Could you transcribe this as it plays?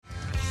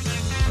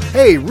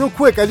Hey, real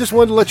quick, I just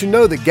wanted to let you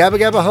know that Gabba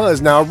Gabba Huh is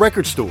now a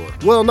record store.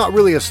 Well, not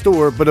really a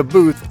store, but a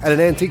booth at an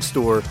antique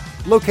store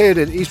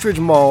located at Eastridge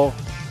Mall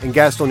in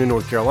Gastonia,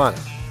 North Carolina.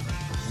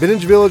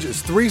 Vintage Village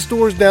is 3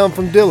 stores down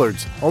from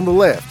Dillard's on the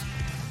left,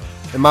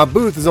 and my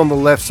booth is on the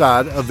left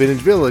side of Vintage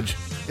Village.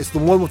 It's the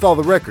one with all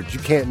the records. You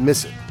can't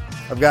miss it.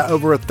 I've got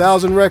over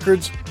 1,000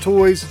 records,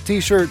 toys,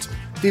 t-shirts,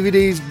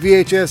 DVDs,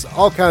 VHS,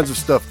 all kinds of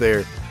stuff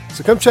there.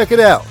 So come check it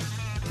out.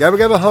 Gabba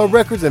Gabba Huh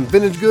Records and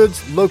Vintage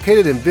Goods,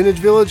 located in Vintage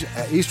Village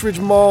at Eastridge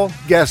Mall,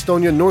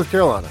 Gastonia, North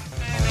Carolina.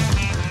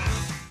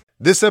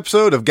 This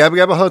episode of Gabba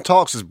Gabba Huh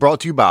Talks is brought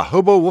to you by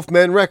Hobo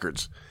Wolfman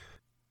Records.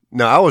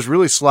 Now, I was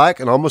really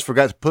slack and almost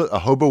forgot to put a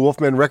Hobo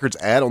Wolfman Records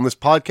ad on this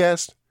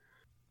podcast.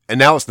 And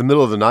now it's the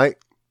middle of the night,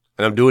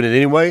 and I'm doing it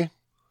anyway.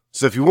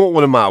 So if you want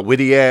one of my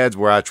witty ads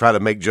where I try to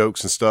make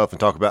jokes and stuff and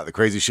talk about the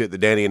crazy shit that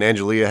Danny and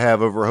Angelia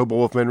have over Hobo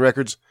Wolfman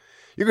Records,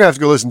 you're going to have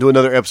to go listen to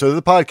another episode of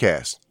the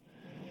podcast.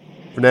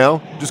 For now,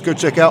 just go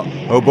check out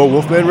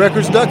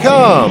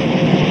HoboWolfmanRecords.com.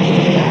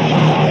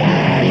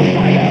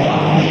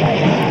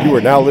 You are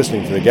now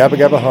listening to the Gabba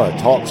Gabba Huh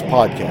Talks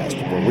podcast,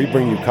 where we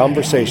bring you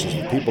conversations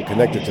with people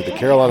connected to the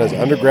Carolinas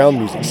underground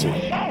music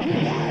scene.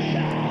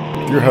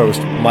 Your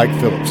host, Mike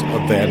Phillips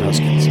of Van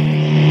Huskins.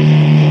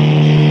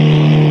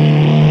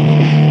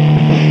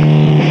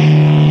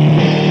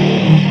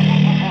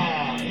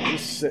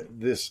 Let's set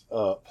this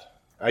up.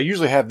 I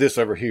usually have this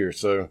over here,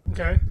 so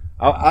okay.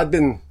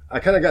 I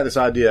kind of got this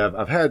idea.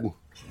 I've had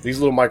these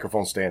little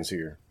microphone stands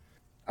here.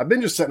 I've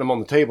been just setting them on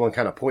the table and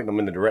kind of pointing them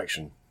in the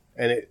direction.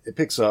 And it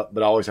picks up,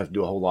 but I always have to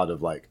do a whole lot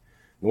of like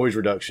noise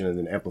reduction and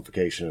then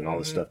amplification and all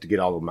this stuff to get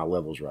all of my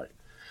levels right.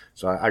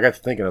 So I got to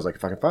thinking, I was like,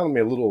 if I can find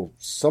me a little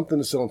something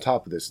to sit on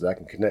top of this that I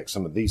can connect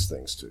some of these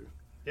things to.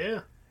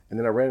 Yeah. And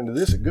then I ran into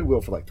this at Goodwill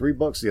for like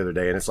 $3 the other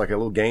day, and it's like a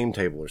little game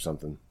table or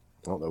something.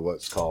 I don't know what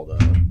it's called,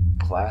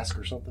 Clask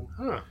or something.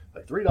 Huh.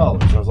 Like $3.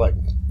 And I was like,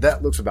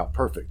 that looks about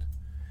perfect.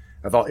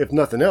 I thought, if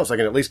nothing else, I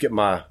can at least get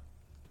my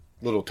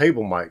little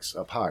table mics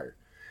up higher.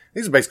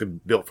 These are basically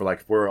built for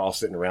like if we're all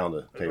sitting around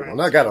the table. And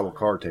I got a little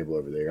card table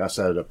over there. I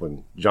set it up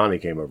when Johnny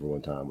came over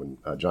one time, when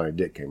Johnny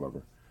Dick came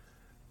over.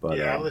 But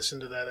yeah, I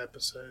listened to that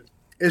episode.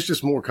 It's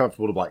just more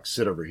comfortable to like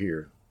sit over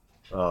here.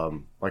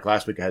 Like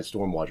last week I had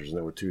storm watchers and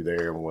there were 2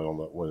 there and one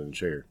in the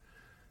chair.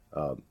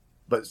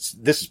 But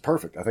this is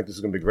perfect. I think this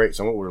is going to be great.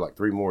 So I'm going to order like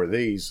 3 more of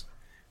these.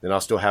 Then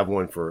I'll still have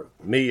one for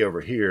me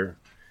over here.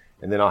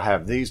 And then I'll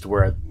have these to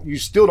where you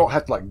still don't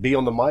have to like be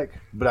on the mic,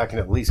 but I can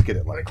at least get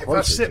it like closer. If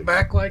I sit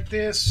back like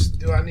this,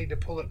 do I need to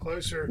pull it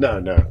closer?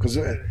 No, because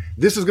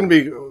this is going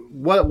to be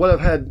what I've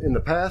had in the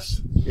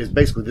past is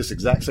basically this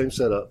exact same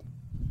setup,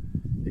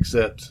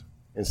 except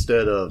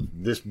instead of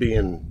this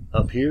being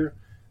up here,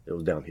 it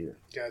was down here.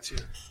 Gotcha.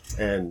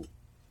 And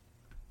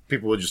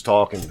people would just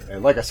talk,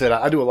 and like I said,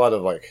 I do a lot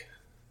of like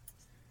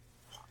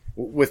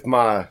with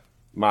my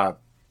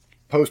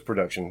post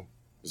production.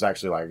 It's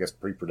actually like, I guess,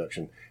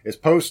 pre-production. It's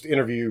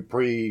post-interview,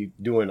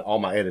 pre-doing all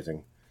my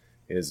editing.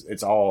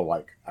 It's all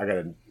like, I got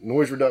a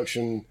noise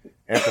reduction,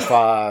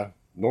 amplify,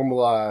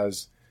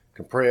 normalize,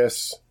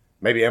 compress,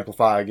 maybe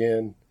amplify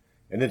again,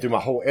 and then through my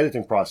whole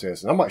editing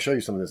process. And I might show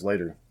you some of this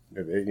later,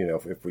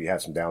 if we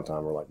have some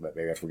downtime or like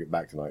maybe after we get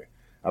back tonight.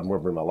 I'm going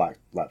to bring my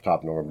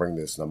laptop and I'm going to bring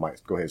this and I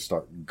might go ahead and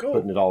start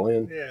putting it all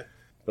in. Yeah.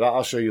 But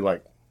I'll show you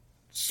like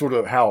sort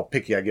of how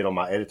picky I get on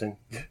my editing.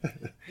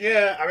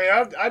 Yeah, I mean,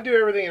 I do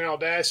everything in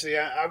Audacity.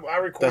 I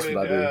recorded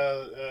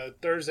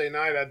Thursday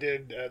night. I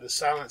did the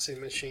Silencing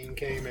Machine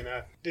came and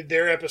I did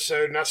their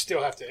episode, and I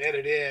still have to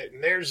edit it.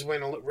 And theirs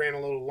ran a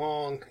little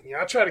long. You know,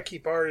 I try to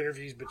keep our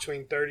interviews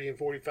between 30 and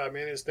 45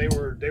 minutes. They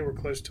were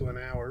close to an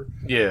hour.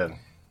 Yeah,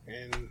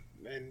 and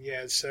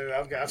yeah, so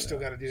I've still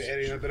got to do the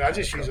editing, but I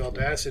just use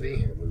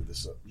Audacity. I'll move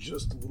this up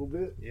just a little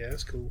bit. Yeah,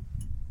 that's cool.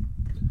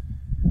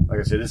 Like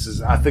I said,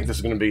 I think this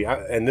is going to be,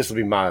 and this will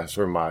be my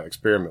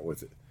experiment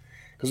with it.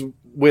 Because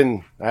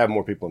when I have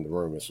more people in the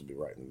room, this will be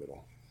right in the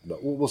middle. But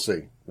we'll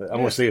see. I'm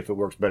going to see if it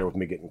works better with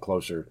me getting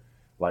closer.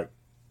 Like,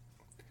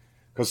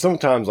 because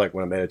sometimes, like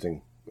when I'm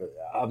editing,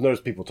 I've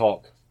noticed people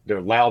talk.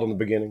 They're loud in the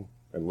beginning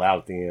and loud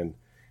at the end,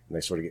 and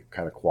they sort of get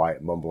kind of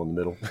quiet, mumble in the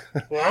middle.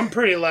 Well, I'm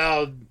pretty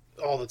loud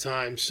all the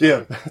time. So.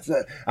 Yeah,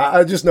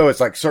 I just know it's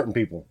like certain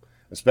people,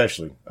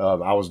 especially.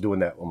 I was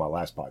doing that on my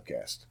last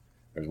podcast.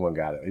 There's one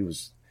guy that he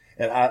was.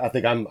 And I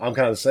think I'm kind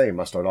of the same.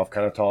 I start off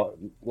kind of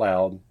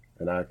loud,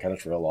 and I kind of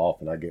trail off,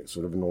 and I get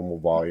sort of a normal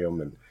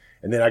volume,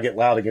 and then I get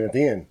loud again at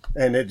the end.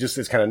 And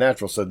it's kind of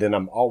natural. So then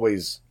I'm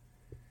always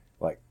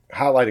like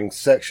highlighting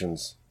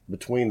sections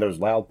between those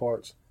loud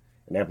parts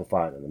and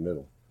amplifying in the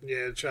middle.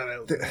 Yeah, try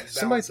to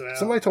balance it out.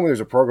 Somebody told me there's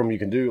a program you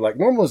can do, like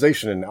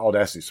normalization in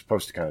Audacity is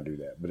supposed to kind of do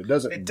that, but it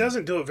doesn't. It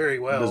doesn't do it very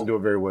well. It doesn't do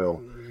it very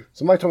well. Mm-hmm.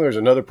 Somebody told me there's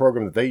another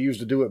program that they use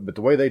to do it, but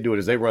the way they do it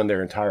is they run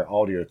their entire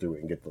audio through it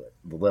and get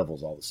the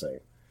levels all the same.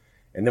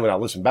 And then when I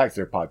listen back to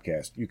their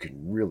podcast, you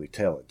can really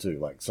tell it too.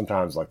 Like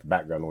sometimes like the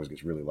background noise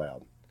gets really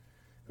loud.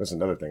 That's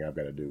another thing I've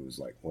got to do is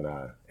like when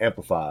I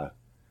amplify,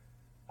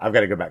 I've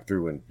got to go back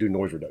through and do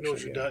noise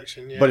reduction.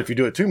 Yeah. But if you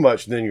do it too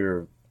much, then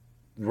the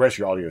rest of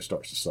your audio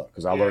starts to suck.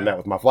 Because I learned that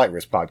with my Flight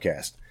Risk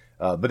podcast.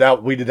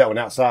 But we did that one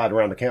outside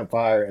around the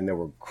campfire, and there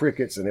were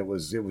crickets, and it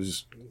was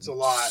it's a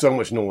lot. So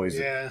much noise.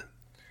 Yeah.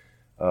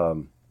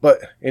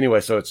 But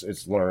anyway, so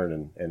it's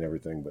learn and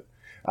everything. But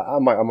I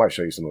might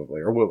show you some of it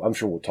later. I'm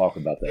sure we'll talk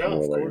about that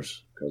more later.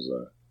 Because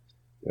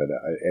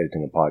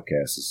editing a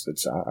podcast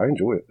I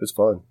enjoy it. It's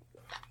fun.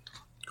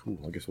 Cool.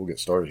 I guess we'll get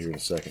started here in a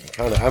second.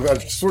 I'm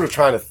sort of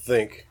trying to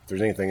think if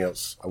there's anything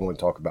else I want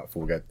to talk about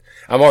before we get.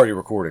 I'm already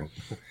recording.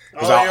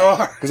 You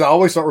are? Because I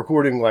always start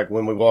recording like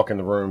when we walk in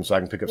the room, so I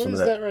can pick up some of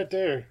that. What is that right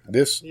there?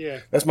 This?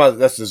 Yeah. That's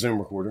the Zoom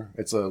recorder.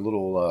 It's a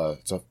little.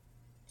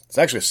 It's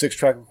actually a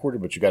 6-track recorder,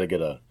 but you got to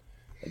get a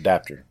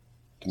adapter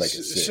to make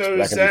it 6. So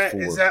is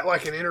that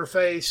like an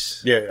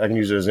interface? Yeah, I can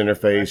use it as an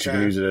interface. Okay. You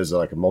can use it as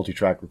like a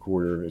multi-track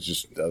recorder. It's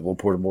just a little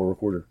portable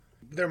recorder.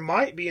 There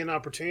might be an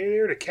opportunity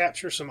there to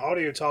capture some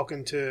audio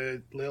talking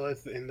to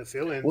Lilith in the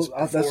fill-ins.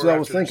 Well, that's what I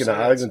was thinking.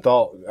 I even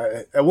thought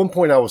at one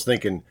point I was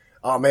thinking,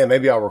 oh man,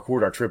 maybe I'll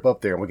record our trip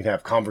up there and we can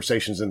have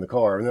conversations in the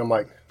car. And then I'm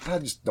like, I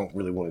just don't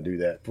really want to do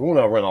that. For one,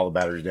 I'll run all the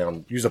batteries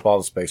down, use up all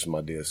the space on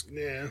my disc.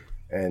 Yeah.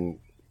 And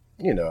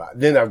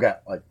then I've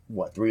got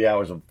 3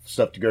 hours of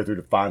stuff to go through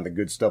to find the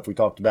good stuff we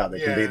talked about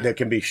that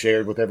can be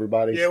shared with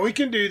everybody. Yeah, we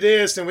can do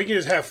this, and we can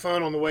just have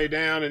fun on the way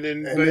down.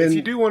 But if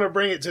you do want to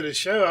bring it to the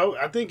show,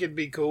 I think it'd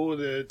be cool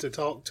to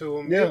talk to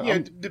them. Yeah,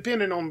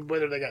 depending on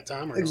whether they got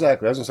time or not.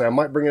 Exactly. I was gonna say I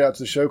might bring it out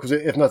to the show because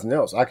if nothing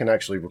else, I can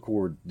actually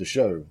record the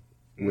show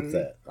with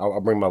that. I'll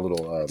bring my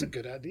little that's a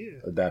good idea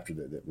adapter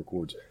that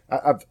records.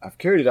 I've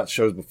carried it out to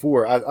shows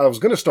before. I was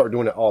going to start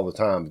doing it all the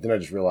time, but then I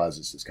just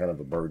realized it's kind of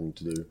a burden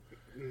to do.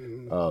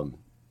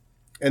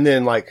 And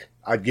then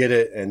I'd get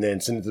it and then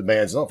send it to the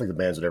bands. I don't think the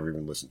bands would ever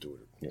even listen to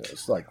it.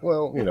 It's like,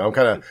 I'm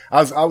kind of,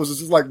 I was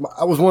just like,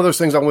 I was one of those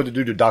things I wanted to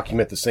do to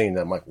document the scene. And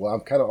I'm like, well, I'm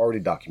kind of already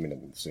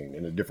documenting the scene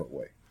in a different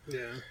way.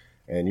 Yeah.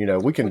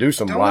 And, we can do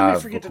some live live Don't let me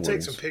forget recordings. to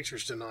take some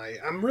pictures tonight.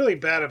 I'm really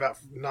bad about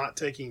not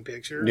taking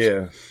pictures.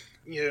 Yeah.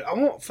 I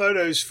want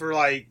photos for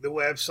the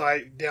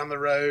website down the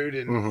road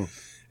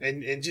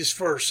and just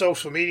for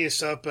social media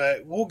stuff,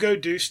 but we'll go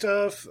do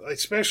stuff,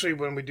 especially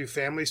when we do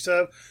family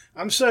stuff.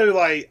 I'm so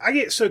I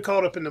get so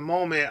caught up in the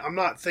moment, I'm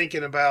not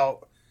thinking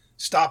about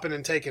stopping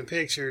and taking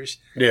pictures.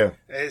 Yeah.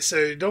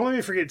 So don't let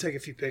me forget to take a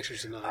few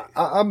pictures tonight.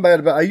 I'm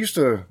bad about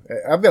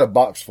I've got a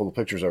box full of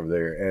pictures over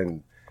there,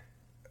 and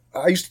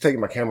I used to take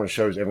my camera to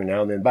shows every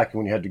now and then, back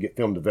when you had to get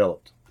film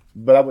developed.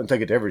 But I wouldn't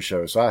take it to every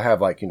show, so I have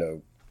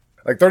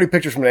 30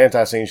 pictures from an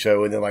anti-scene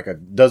show, and then a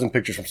dozen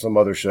pictures from some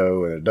other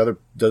show, and another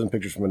dozen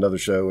pictures from another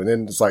show. And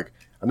then it's I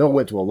know I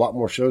went to a lot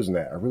more shows than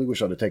that. I really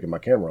wish I'd have taken my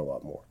camera a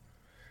lot more.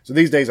 So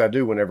these days I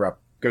do, whenever I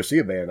go see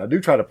a band, I do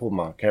try to pull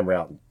my camera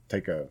out and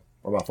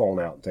or my phone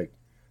out and take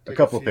a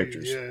couple of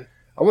pictures. Yeah.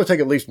 I want to take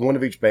at least one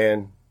of each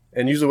band.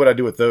 And usually what I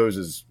do with those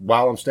is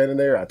while I'm standing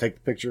there, I take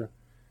the picture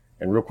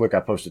and real quick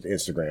I post it to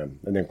Instagram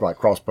and then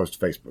cross-post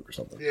to Facebook or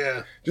something.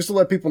 Yeah. Just to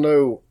let people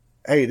know,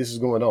 hey, this is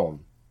going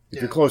on.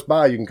 If you're close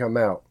by, you can come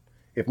out.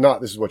 If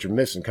not, this is what you're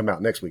missing. Come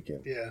out next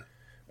weekend. Yeah.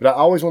 But I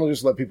always want to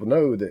just let people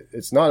know that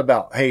it's not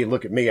about, hey,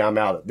 look at me, I'm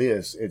out at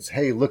this. It's,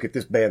 hey, look at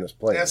this band that's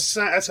playing.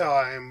 That's how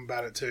I am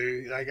about it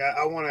too.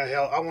 I want to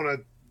help. I want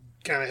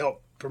to kind of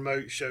help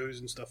promote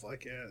shows and stuff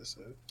like that.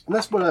 So. And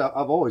that's what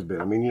I've always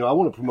been. I mean, I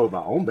want to promote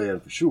my own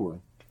band for sure,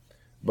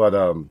 but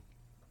I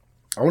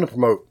want to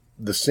promote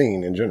the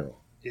scene in general.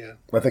 Yeah.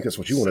 I think that's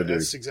what you want to do.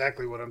 That's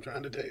exactly what I'm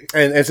trying to do.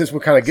 And since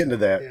we're kind of getting to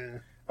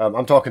that,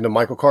 I'm talking to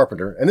Michael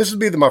Carpenter, and this would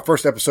be my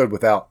first episode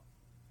without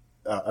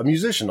a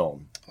musician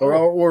on,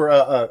 or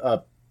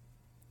a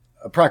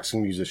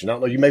practicing musician. I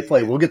don't know. You may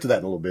play. We'll get to that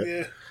in a little bit.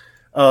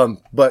 Yeah.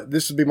 But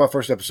this would be my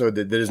first episode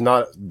that is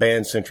not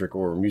band centric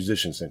or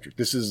musician centric.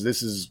 This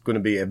is going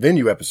to be a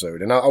venue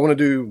episode, and I want to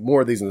do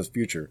more of these in the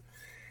future.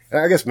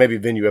 And I guess maybe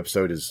venue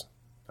episode is,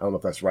 I don't know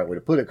if that's the right way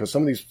to put it, because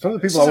some of the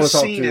people I want to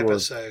talk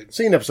to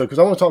scene episode, because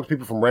I want to talk to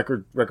people from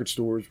record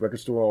stores, record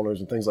store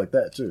owners, and things like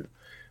that too.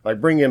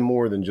 Bring in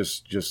more than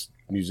just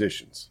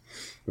musicians,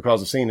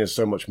 because the scene is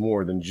so much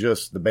more than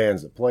just the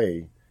bands that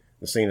play.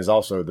 The scene is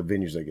also the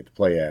venues they get to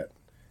play at,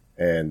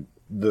 and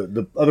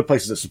the other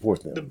places that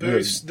support them. The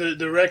booths,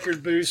 the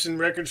record booths and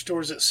record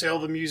stores that sell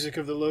the music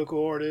of the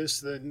local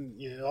artists. Then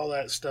all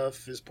that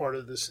stuff is part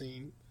of the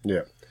scene.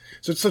 Yeah.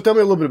 So tell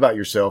me a little bit about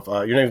yourself.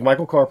 Your name is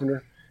Michael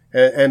Carpenter,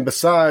 and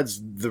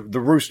besides the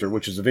Rooster,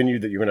 which is a venue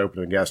that you're going to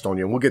open in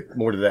Gastonia, and we'll get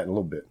more to that in a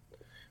little bit.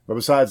 But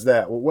besides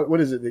that,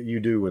 what is it that you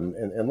do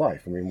in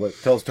life? I mean,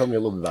 tell me a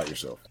little bit about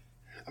yourself.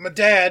 I'm a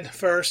dad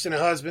first and a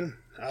husband.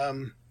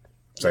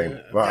 Same.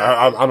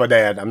 Well, I'm a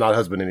dad. I'm not a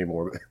husband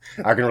anymore,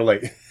 but I can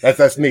relate.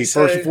 That's me.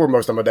 First and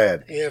foremost, I'm a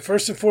dad. Yeah,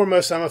 first and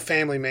foremost, I'm a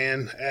family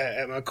man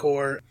at my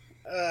core.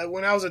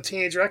 When I was a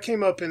teenager, I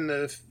came up in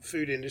the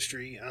food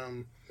industry.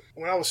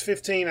 When I was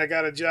 15, I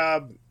got a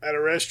job at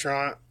a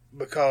restaurant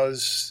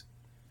because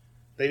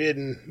they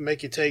didn't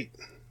make you take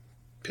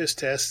piss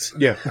tests.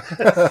 Yeah.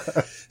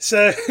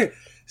 So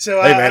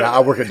hey man, I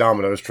work at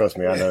Domino's. Trust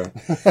me, I know.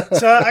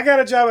 So I got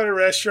a job at a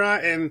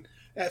restaurant, and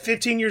at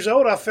 15 years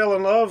old, I fell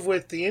in love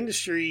with the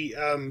industry.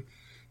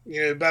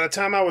 By the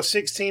time I was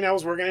 16, I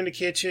was working in the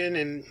kitchen,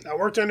 and I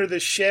worked under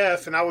this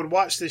chef, and I would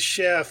watch this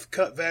chef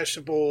cut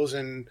vegetables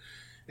and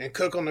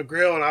cook on the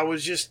grill, and I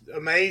was just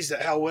amazed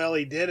at how well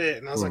he did it.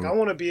 And I was like, I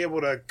want to be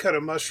able to cut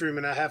a mushroom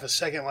in a half a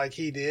second like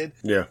he did.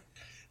 Yeah.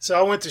 So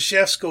I went to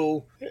chef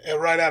school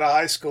right out of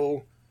high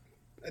school.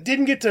 I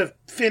didn't get to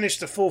finish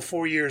the full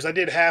 4 years. I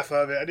did half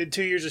of it. I did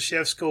 2 years of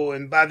chef school,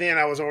 and by then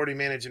I was already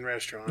managing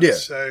restaurants.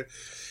 Yeah.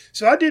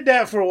 So I did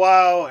that for a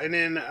while, and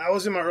then I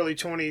was in my early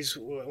 20s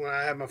when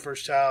I had my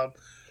first child.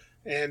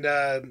 And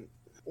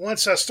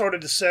once I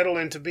started to settle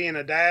into being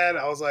a dad,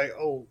 I was like,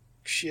 oh,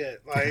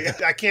 shit.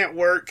 Like, I can't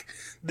work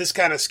this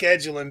kind of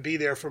schedule and be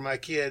there for my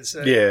kids.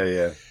 So,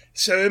 yeah.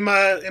 So in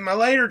my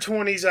later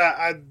 20s,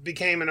 I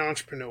became an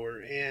entrepreneur.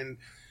 And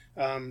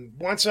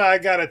once I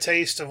got a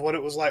taste of what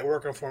it was like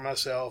working for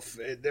myself,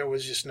 there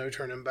was just no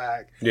turning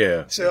back.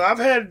 Yeah. So I've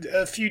had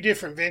a few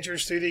different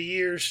ventures through the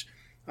years,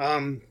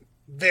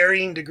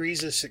 varying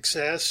degrees of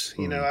success.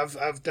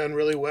 I've done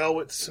really well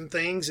with some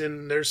things,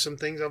 and there's some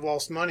things I've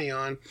lost money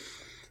on.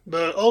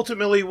 But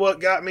ultimately,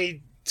 what got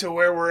me to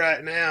where we're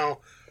at now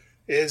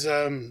is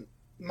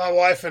my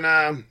wife and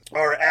I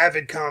are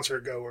avid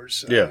concert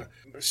goers. Yeah.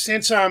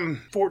 Since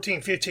I'm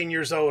 14, 15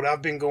 years old,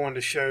 I've been going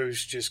to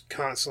shows just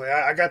constantly.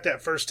 I got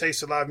that first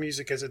taste of live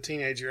music as a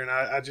teenager, and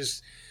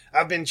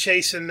I've been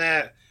chasing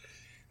that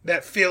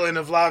feeling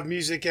of live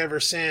music ever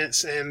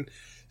since. And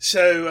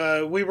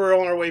so we were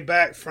on our way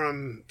back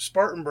from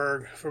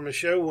Spartanburg from a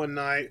show one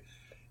night,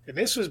 and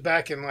this was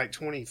back in like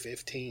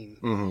 2015.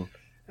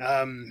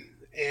 Mm-hmm.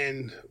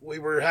 And we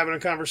were having a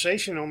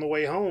conversation on the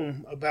way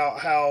home about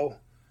how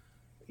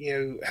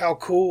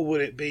cool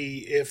would it be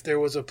if there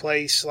was a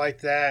place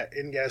like that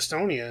in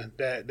Gastonia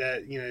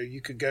that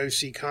you could go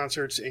see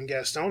concerts in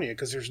Gastonia,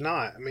 because there's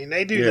not. I mean,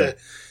 they do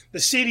the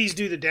cities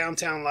do the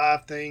downtown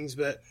live things,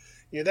 but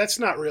that's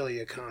not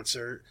really a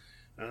concert.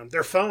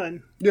 They're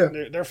fun. Yeah,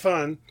 they're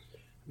fun,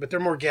 but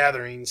they're more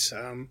gatherings.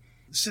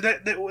 So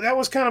that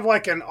was kind of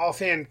like an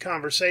offhand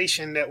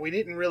conversation that we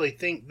didn't really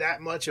think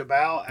that much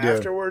about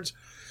afterwards.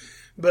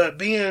 But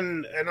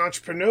being an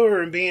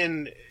entrepreneur and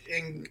being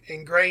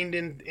ingrained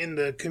in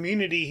the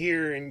community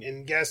here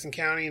in Gaston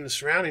County and the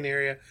surrounding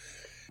area,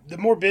 the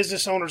more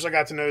business owners I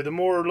got to know, the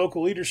more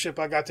local leadership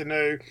I got to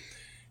know,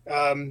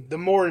 the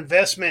more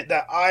investment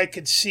that I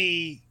could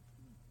see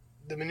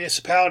the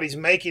municipalities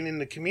making in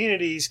the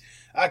communities.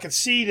 I could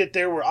see that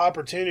there were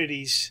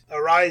opportunities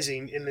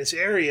arising in this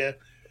area,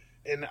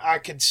 and I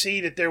could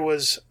see that there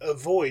was a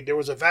void. There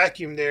was a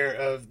vacuum there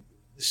of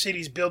the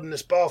city's building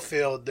this ball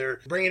field. They're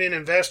bringing in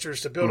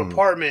investors to build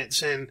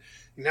apartments, and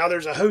now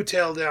there's a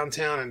hotel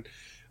downtown, and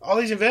all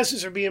these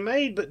investments are being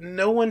made, but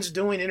no one's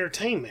doing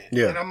entertainment.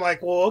 Yeah. And I'm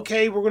like, well,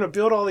 okay, we're going to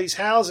build all these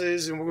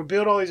houses, and we're going to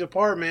build all these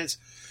apartments.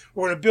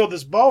 We're going to build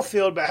this ball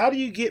field, but how do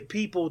you get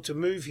people to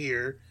move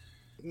here?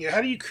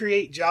 How do you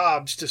create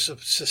jobs to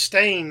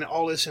sustain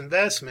all this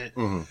investment?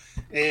 Mm-hmm.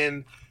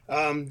 And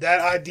that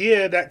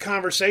idea, that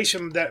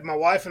conversation that my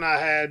wife and I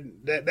had,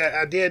 that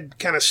idea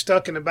kind of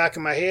stuck in the back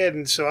of my head,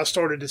 and so I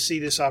started to see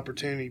this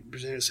opportunity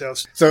present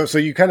itself. So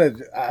you kind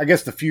of, I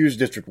guess the Fuse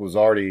District was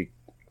already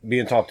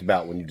being talked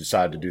about when you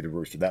decided to do the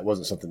Rooster. That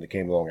wasn't something that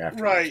came along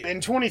after. Right.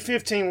 In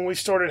 2015, when we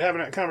started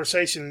having that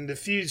conversation, the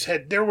Fuse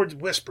there were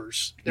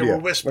whispers. There were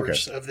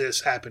whispers of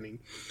this happening.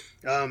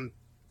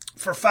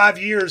 For 5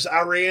 years,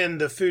 I ran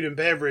the food and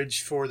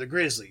beverage for the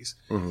Grizzlies.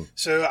 Mm-hmm.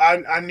 So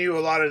I knew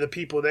a lot of the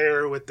people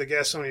there with the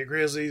Gastonia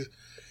Grizzlies,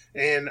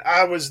 and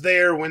I was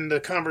there when the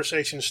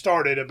conversation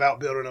started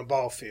about building a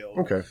ball field.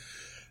 Okay.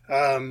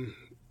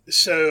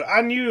 So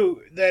I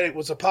knew that it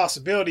was a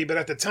possibility, but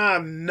at the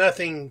time,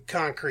 nothing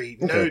concrete.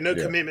 No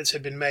commitments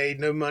had been made.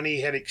 No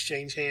money had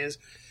exchanged hands.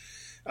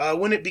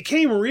 When it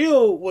became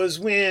real was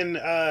when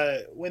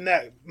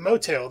that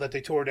motel that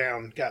they tore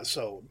down got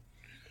sold.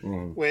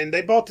 Mm. When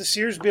they bought the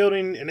Sears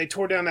building and they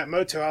tore down that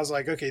motel, I was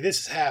like, okay, this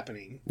is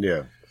happening.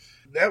 Yeah.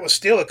 That was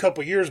still a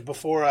couple years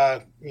before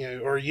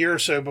or a year or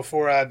so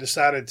before I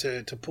decided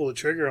to pull the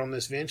trigger on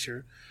this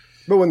venture.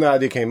 But when the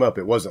idea came up,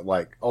 it wasn't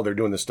like, oh, they're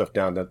doing this stuff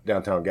downtown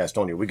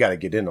Gastonia. We got to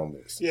get in on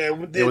this. Yeah.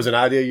 It was an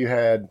idea you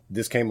had.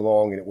 This came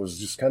along, and it was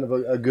just kind of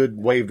a good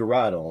wave to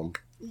ride on.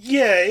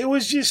 Yeah, it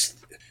was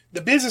just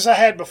the business I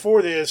had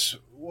before this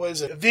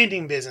was a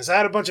vending business. I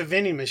had a bunch of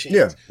vending machines.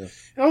 Yeah.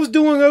 And I was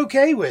doing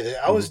okay with it.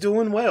 I was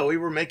doing well. We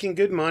were making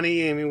good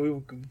money. I mean,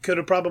 we could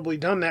have probably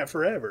done that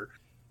forever.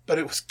 But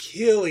it was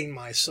killing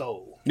my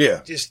soul.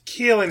 Yeah. Just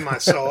killing my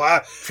soul.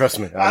 Trust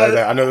me.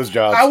 I know those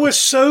jobs. I was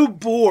so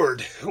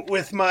bored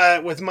with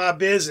my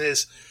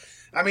business.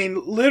 I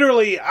mean,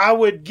 literally, I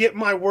would get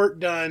my work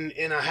done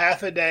in a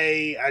half a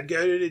day. I'd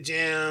go to the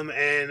gym,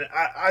 and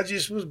I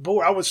just was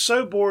bored. I was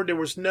so bored. There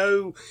was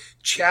no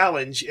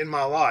challenge in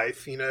my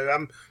life.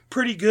 I'm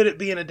pretty good at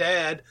being a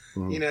dad.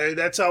 Mm-hmm.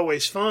 That's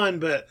always fun,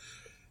 but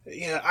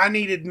I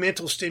needed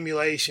mental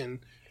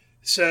stimulation.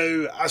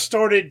 So I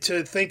started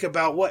to think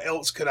about what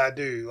else could I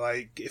do?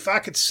 Like, if I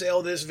could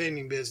sell this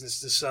vending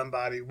business to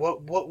somebody,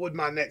 what would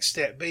my next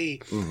step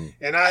be? Mm-hmm.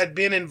 And I had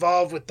been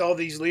involved with all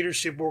these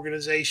leadership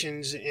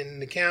organizations in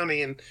the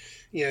county, and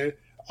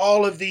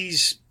all of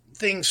these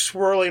things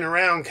swirling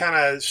around kind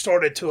of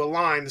started to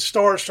align. The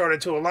stars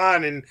started to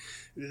align, and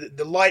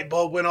the light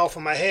bulb went off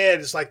in my head.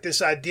 It's like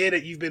this idea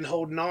that you've been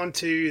holding on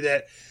to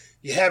that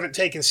you haven't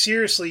taken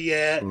seriously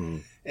yet.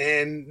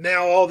 And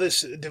now all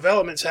this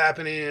development's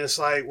happening, and it's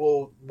like,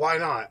 well, why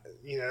not?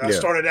 I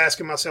started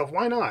asking myself,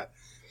 why not?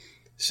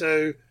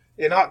 So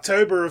in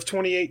October of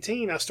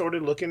 2018, I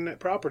started looking at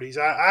properties.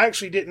 I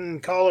actually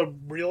didn't call a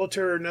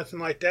realtor or nothing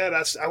like that.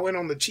 I went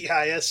on the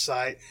GIS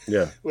site.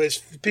 Yeah.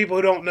 Which, people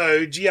who don't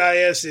know,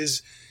 GIS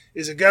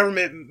is a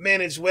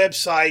government-managed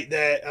website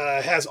that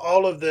has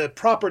all of the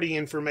property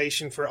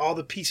information for all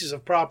the pieces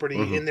of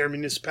property in their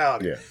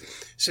municipality. Yeah.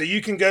 So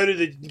you can go to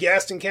the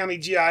Gaston County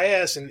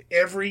GIS, and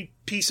every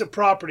piece of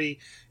property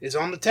is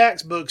on the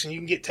tax books, and you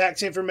can get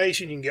tax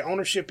information, you can get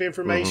ownership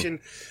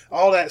information,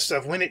 all that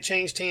stuff, when it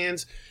changed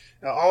hands,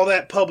 all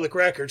that public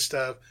record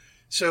stuff.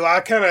 So I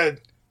kind of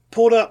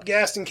pulled up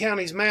Gaston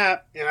County's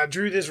map, and I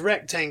drew this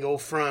rectangle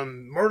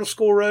from Myrtle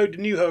School Road to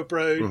New Hope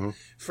Road,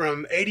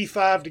 from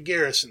 85 to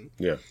Garrison.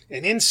 Yeah.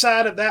 And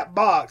inside of that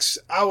box,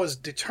 I was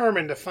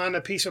determined to find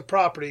a piece of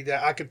property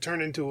that I could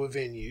turn into a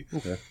venue.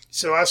 Okay.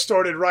 So I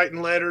started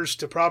writing letters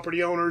to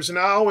property owners, and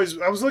I was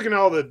looking at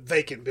all the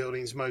vacant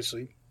buildings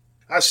mostly.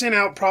 I sent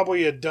out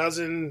probably 12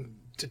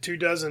 to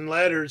 24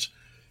 letters,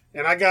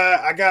 and I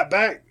got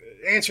back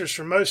answers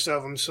from most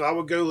of them. So I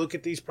would go look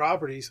at these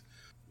properties.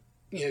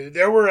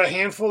 There were a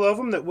handful of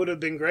them that would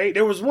have been great.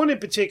 There was one in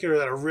particular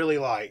that I really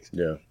liked.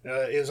 Yeah.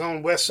 It was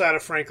on west side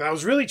of Franklin. I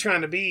was really trying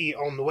to be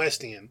on the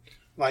west end,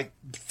 like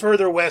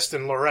further west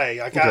than Luray.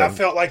 Like I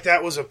felt like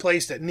that was a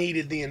place that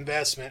needed the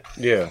investment.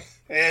 Yeah.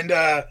 And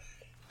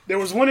there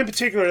was one in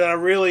particular that I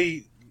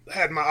really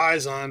had my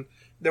eyes on.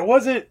 There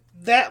wasn't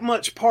that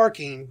much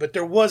parking, but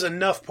there was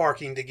enough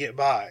parking to get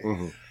by.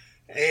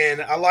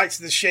 And I liked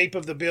the shape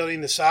of the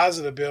building, the size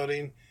of the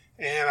building.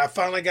 And I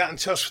finally got in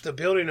touch with the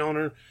building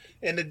owner.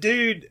 And the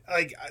dude,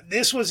 like,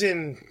 this was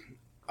in,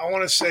 I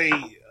want to say,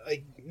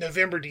 like,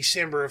 November,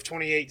 December of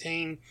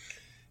 2018.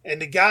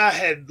 And the guy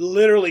had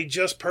literally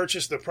just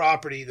purchased the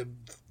property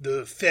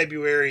the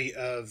February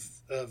of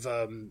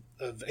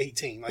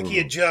 18. Like, he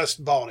had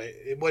just bought it.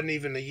 It wasn't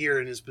even a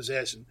year in his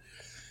possession.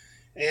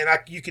 And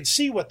you could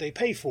see what they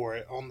pay for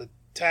it on the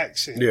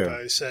tax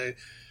info. Yeah. So,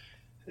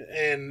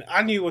 and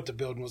I knew what the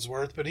building was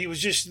worth, but he was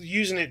just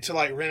using it to,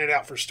 like, rent it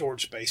out for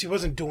storage space. He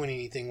wasn't doing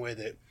anything with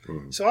it.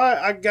 So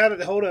I got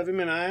a hold of him,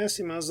 and I asked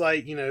him, I was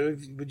like,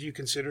 would you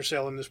consider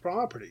selling this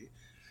property?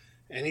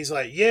 And he's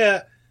like,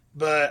 yeah,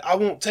 but I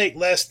won't take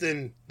less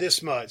than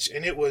this much.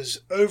 And it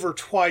was over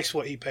twice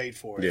what he paid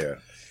for it. Yeah.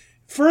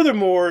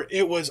 Furthermore,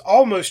 it was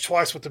almost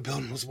twice what the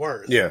building was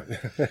worth. Yeah.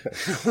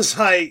 I was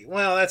like,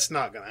 well, that's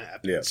not going to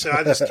happen. Yeah. So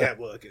I just kept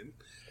looking.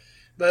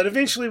 But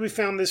eventually we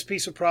found this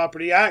piece of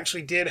property. I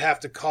actually did have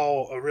to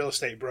call a real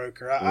estate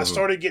broker. I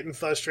started getting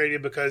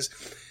frustrated because,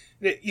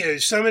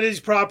 some of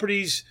these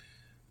properties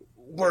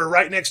were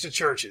right next to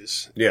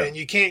churches. Yeah. And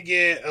you can't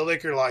get a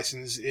liquor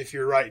license if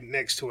you're right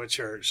next to a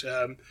church.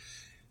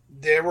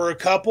 There were a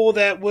couple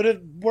that would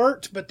have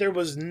worked, but there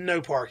was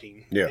no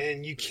parking. Yeah.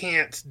 And you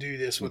can't do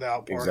this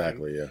without parking.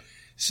 Exactly, yeah.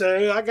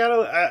 So I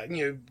got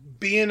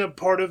being a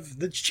part of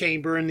the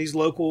chamber and these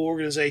local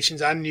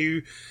organizations, I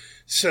knew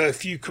a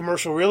few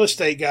commercial real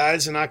estate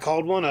guys, and I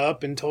called one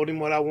up and told him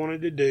what I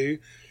wanted to do.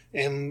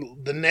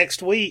 And the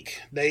next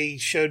week, they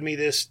showed me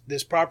this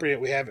property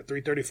that we have at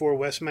 334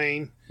 West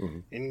Main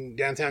in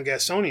downtown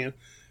Gastonia.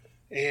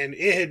 And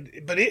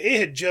it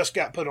had just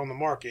got put on the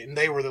market, and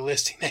they were the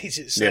listing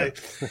agents. So,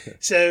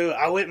 so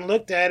I went and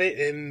looked at it,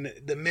 and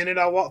the minute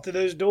I walked through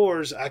those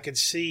doors, I could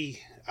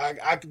see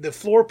the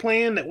floor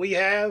plan that we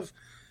have,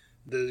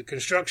 the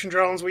construction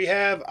drawings we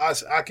have.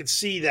 I could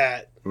see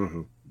that.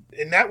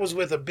 And that was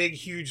with a big,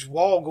 huge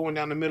wall going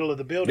down the middle of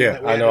the building. Yeah,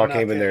 that we I had know. to I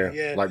came knock in down.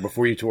 there like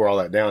before you tore all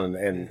that down,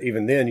 and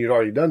even then you'd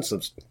already done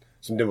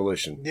some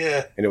demolition.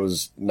 Yeah, and it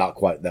was not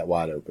quite that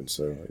wide open.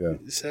 So yeah.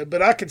 So,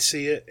 but I could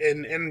see it,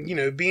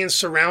 and being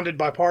surrounded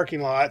by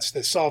parking lots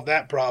that solved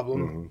that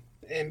problem,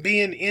 and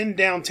being in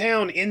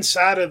downtown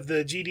inside of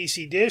the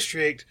GDC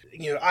district,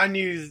 I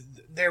knew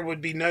there would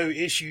be no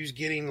issues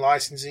getting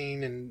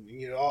licensing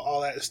and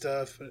all that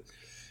stuff.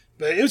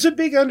 But it was a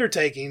big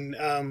undertaking.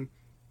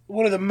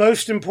 One of the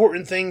most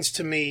important things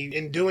to me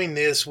in doing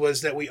this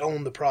was that we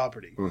own the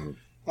property.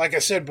 Like I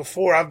said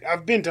before,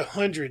 I've been to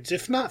hundreds,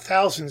 if not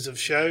thousands, of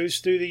shows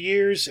through the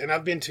years, and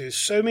I've been to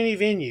so many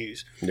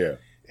venues. Yeah.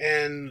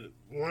 And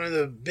one of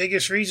the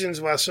biggest reasons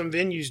why some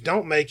venues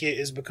don't make it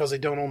is because they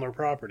don't own their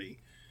property.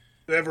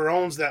 Whoever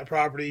owns that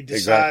property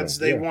decides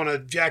they want to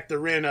jack the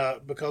rent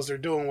up because they're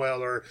doing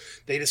well, or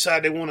they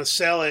decide they want to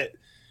sell it.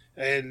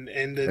 And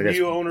the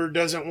new owner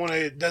doesn't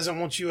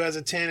want you as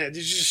a tenant.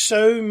 There's just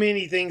so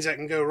many things that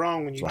can go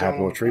wrong when you don't. What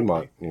happened with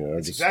Tremont?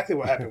 That's exactly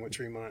what happened with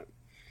Tremont.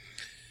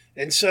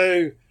 And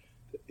so,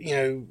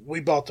 we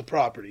bought the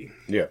property.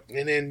 Yeah.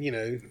 And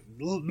then,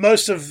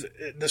 most of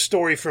the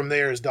story from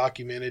there is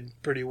documented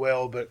pretty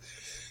well. But,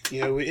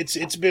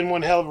 it's been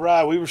one hell of a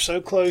ride. We were so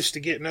close to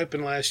getting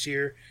open last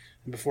year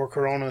before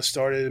Corona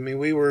started. I mean,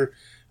 we were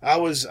I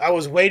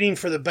was waiting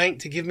for the bank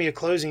to give me a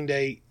closing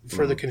date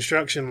for the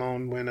construction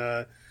loan when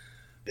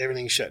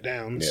everything shut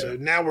down. Yeah. So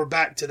now we're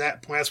back to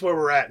that point. That's where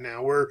we're at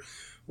now.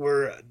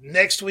 We're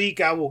next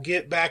week. I will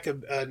get back.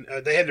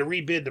 They had to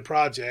rebid the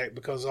project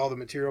because all the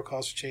material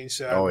costs changed.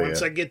 So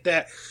once I get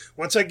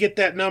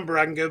that number,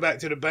 I can go back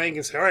to the bank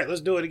and say, all right,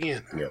 let's do it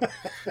again. Yeah.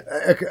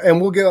 And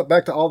we'll get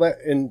back to all that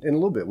in a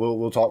little bit.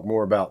 We'll talk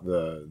more about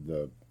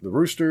the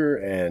rooster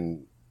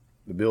and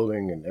the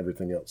building and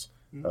everything else,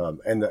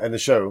 and the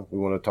show. We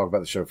want to talk about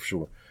the show for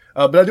sure.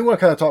 But I do want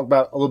to kind of talk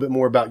about a little bit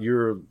more about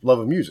your love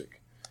of music.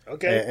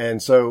 Okay.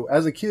 And so,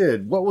 as a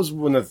kid, what was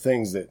one of the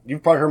things that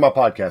you've probably heard my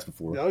podcast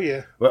before? Oh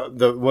yeah. Well,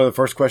 one of the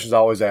first questions I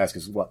always ask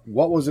is what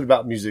was it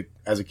about music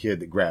as a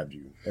kid that grabbed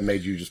you and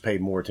made you just pay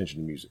more attention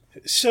to music?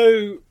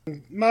 So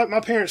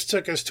my parents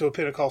took us to a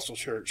Pentecostal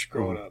church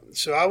growing up.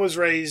 So I was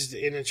raised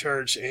in a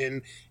church,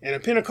 and in a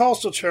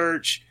Pentecostal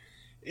church,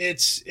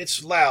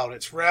 it's loud,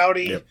 it's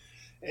rowdy, yep.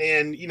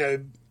 And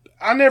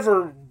I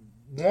never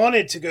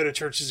wanted to go to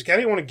church as a kid. I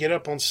didn't want to get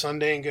up on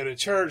Sunday and go to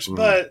church,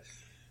 but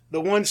the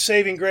one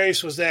saving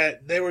grace was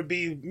that there would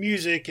be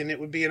music and it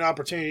would be an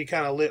opportunity to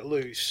kind of let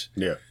loose.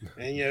 Yeah.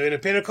 And, in a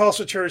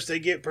Pentecostal church, they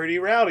get pretty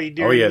rowdy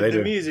during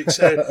the music.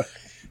 So,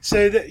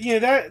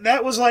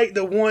 that was like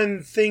the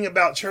one thing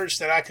about church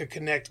that I could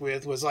connect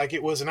with was like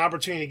it was an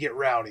opportunity to get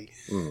rowdy.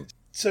 Mm.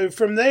 So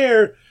from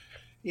there,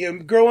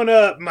 growing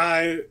up,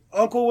 my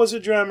uncle was a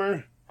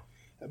drummer.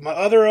 My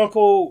other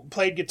uncle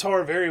played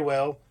guitar very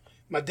well.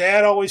 My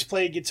dad always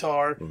played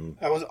guitar.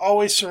 Mm-hmm. I was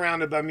always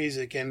surrounded by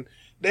music, and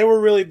they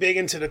were really big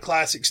into the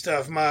classic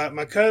stuff. My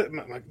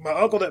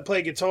uncle that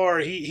played guitar,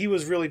 he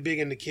was really big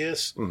into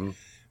Kiss. Mm-hmm.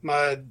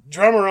 My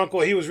drummer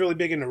uncle, he was really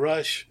big into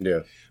Rush.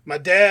 Yeah. My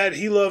dad,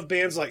 he loved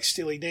bands like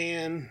Steely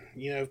Dan.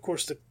 Of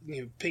course, the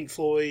Pink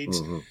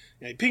Floyd's.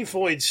 Mm-hmm. Pink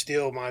Floyd's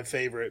still my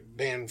favorite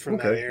band from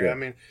that era. Yeah. I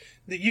mean,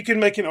 you can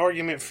make an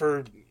argument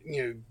for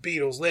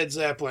Beatles, Led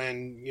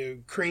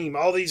Zeppelin, Cream,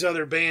 all these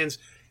other bands,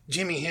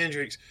 Jimi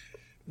Hendrix.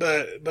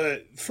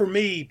 But for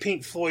me,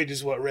 Pink Floyd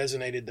is what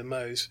resonated the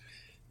most.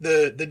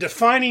 The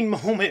defining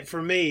moment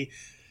for me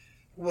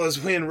was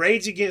when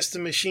Rage Against the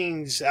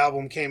Machine's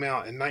album came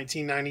out in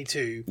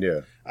 1992.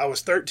 Yeah. I was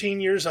 13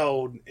 years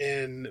old,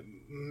 and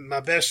my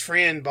best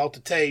friend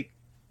bought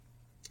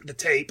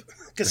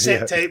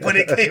cassette tape when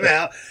it came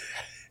out.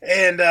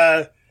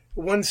 And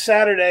one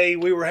Saturday,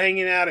 we were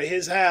hanging out at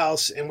his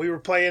house, and we were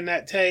playing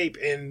that tape.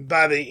 And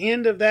by the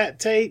end of that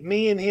tape,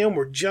 me and him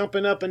were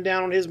jumping up and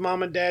down on his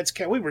mom and dad's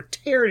couch. We were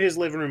tearing his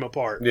living room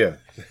apart. Yeah.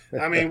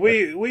 I mean,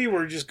 we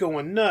were just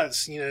going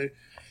nuts,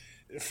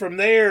 From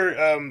there,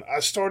 I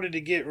started to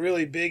get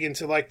really big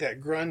into like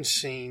that grunge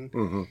scene.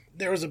 Mm-hmm.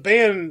 There was a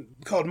band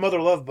called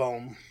Mother Love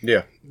Bone.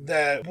 Yeah.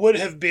 That would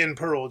have been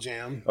Pearl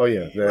Jam. Oh,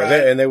 yeah.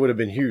 Right? And they would have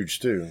been huge,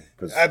 too.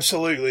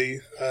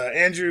 Absolutely.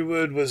 Andrew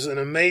Wood was an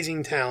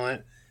amazing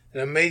talent,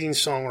 an amazing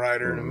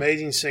songwriter, an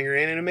amazing singer,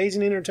 and an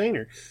amazing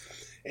entertainer.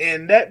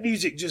 And that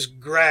music just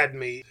grabbed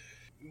me.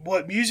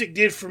 What music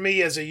did for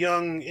me as a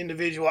young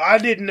individual, I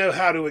didn't know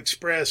how to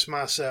express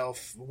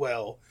myself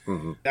well.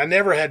 Mm-hmm. I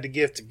never had the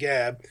gift of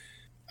gab.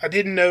 I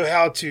didn't know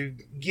how to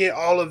get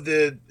all of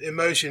the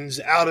emotions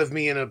out of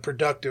me in a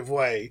productive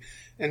way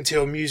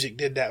until music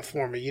did that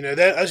for me.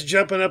 That us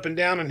jumping up and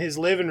down in his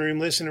living room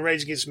listening to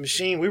Rage Against the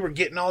Machine, we were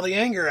getting all the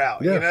anger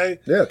out,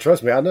 Yeah,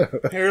 trust me, I know.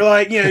 You're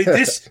like,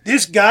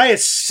 this guy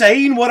is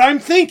saying what I'm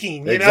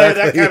thinking,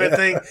 exactly, that kind of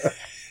thing.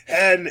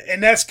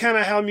 And that's kind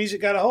of how music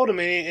got a hold of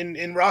me.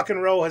 And rock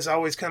and roll has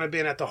always kind of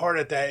been at the heart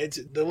of that. It's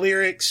the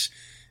lyrics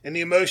and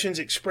the emotions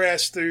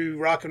expressed through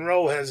rock and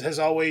roll has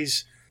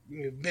always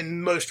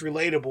been most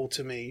relatable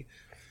to me.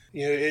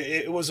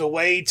 It was a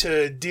way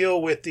to deal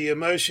with the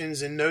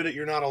emotions and know that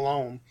you're not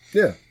alone.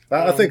 Yeah.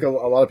 I think a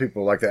lot of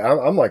people are like that.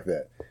 I'm like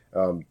that.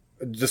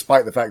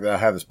 Despite the fact that I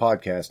have this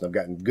podcast and I've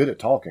gotten good at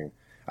talking,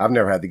 I've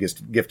never had the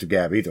gift of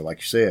gab either, like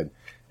you said.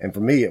 And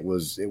for me, it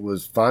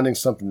was finding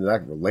something that I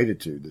could relate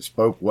to that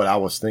spoke what I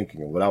was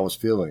thinking and what I was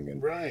feeling.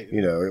 And, right.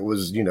 It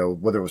was,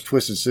 whether it was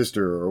Twisted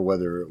Sister or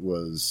whether it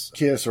was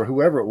Kiss or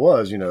whoever it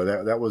was,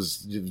 that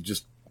was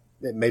just,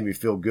 it made me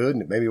feel good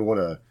and it made me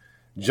want to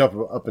jump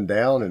up and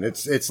down. And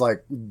it's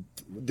like,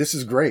 this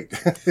is great.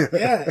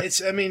 Yeah.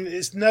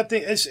 It's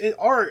nothing. It's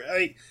art.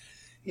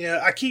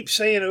 I keep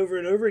saying over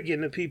and over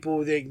again to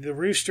people that the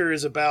Rooster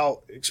is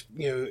about,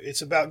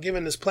 it's about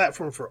giving this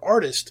platform for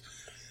artists.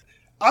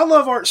 I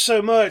love art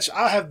so much,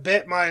 I have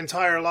bet my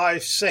entire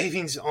life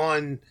savings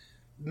on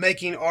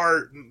making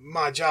art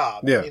my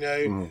job. Yeah.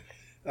 Mm-hmm.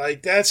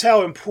 Like, that's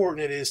how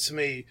important it is to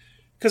me.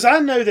 Because I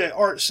know that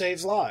art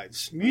saves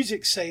lives.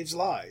 Music saves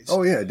lives.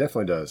 Oh, yeah, it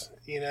definitely does.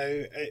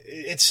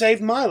 It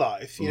saved my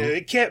life.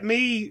 It kept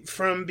me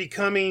from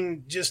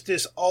becoming just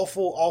this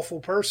awful,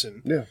 awful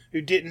person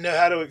who didn't know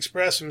how to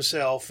express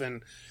himself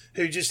and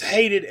who just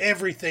hated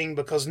everything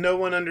because no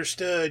one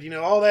understood.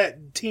 All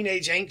that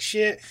teenage angst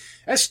shit,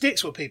 that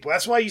sticks with people.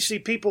 That's why you see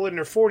people in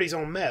their 40s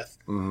on meth,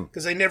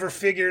 because they never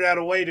figured out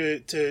a way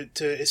to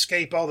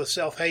escape all the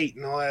self-hate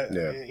and all that.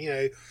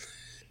 Yeah.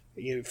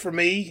 for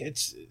me,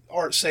 it's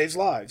art saves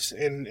lives,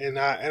 and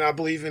I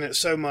believe in it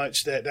so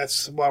much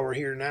that's why we're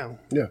here now.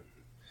 Yeah.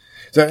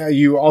 So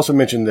you also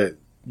mentioned that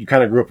you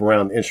kind of grew up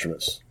around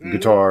instruments,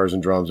 guitars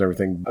and drums and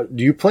everything.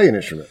 Do you play an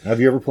instrument?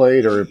 Have you ever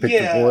played or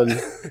picked up one?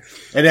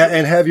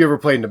 And have you ever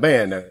played in a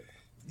band?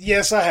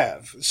 Yes, I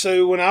have.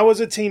 So when I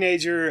was a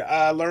teenager,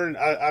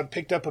 I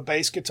picked up a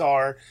bass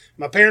guitar.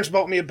 My parents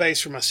bought me a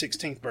bass for my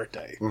 16th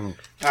birthday. Mm-hmm.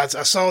 I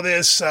saw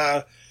this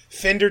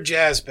Fender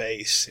Jazz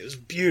bass. It was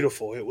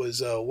beautiful. It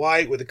was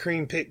white with a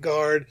cream pick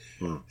guard.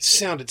 It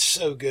sounded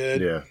so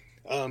good. Yeah.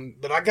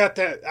 But I got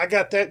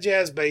that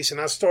jazz bass, and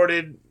I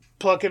started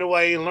plucking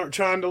away and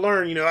trying to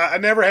learn. I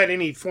never had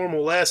any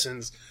formal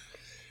lessons,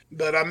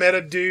 but I met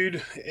a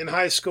dude in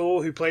high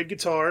school who played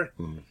guitar,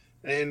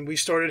 and we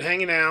started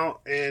hanging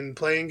out and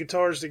playing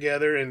guitars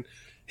together, and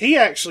he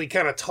actually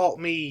kind of taught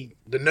me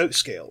the note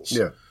scales.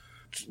 Yeah.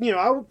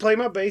 I would play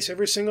my bass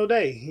every single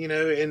day,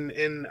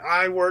 and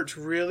I worked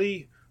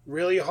really,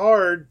 really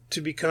hard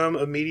to become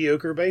a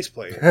mediocre bass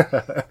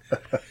player.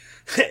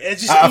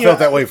 I felt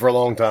that way for a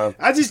long time.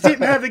 I just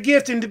didn't have the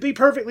gift, and to be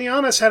perfectly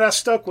honest, had I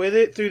stuck with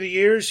it through the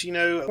years,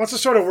 once I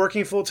started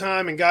working full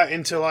time and got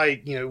into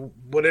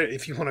whatever,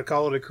 if you want to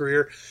call it a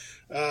career,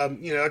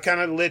 I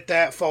kind of let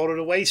that fall to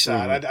the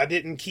wayside. I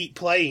didn't keep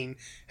playing.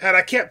 Had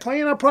I kept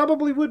playing, I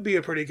probably would be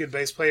a pretty good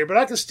bass player, but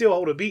I could still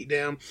hold a beat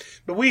down.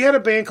 But we had a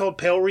band called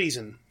Pale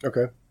Reason.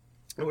 Okay.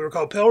 We were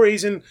called Pale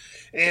Reason,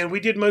 and we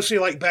did mostly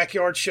like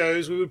backyard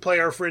shows. We would play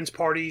our friends'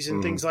 parties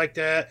and things like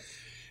that.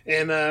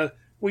 And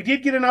we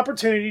did get an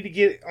opportunity to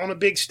get on a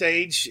big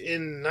stage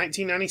in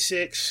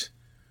 1996.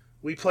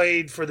 We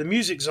played for the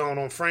Music Zone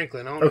on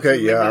Franklin. I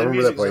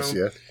remember that place. Zone.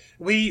 Yeah,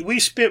 we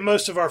spent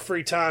most of our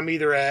free time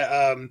either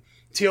at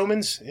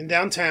Tillman's in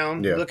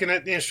downtown looking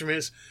at the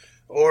instruments,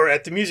 or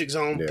at the Music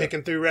Zone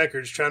picking through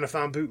records, trying to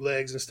find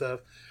bootlegs and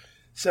stuff.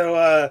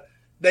 So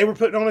they were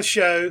putting on a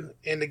show,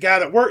 and the guy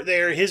that worked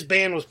there, his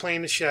band was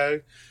playing the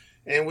show.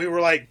 And we were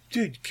like,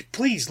 dude,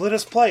 please let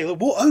us play.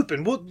 We'll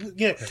open.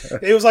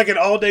 It was like an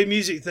all-day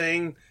music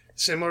thing,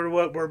 similar to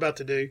what we're about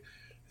to do.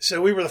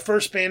 So we were the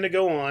first band to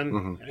go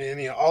on,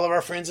 and all of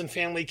our friends and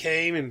family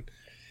came, and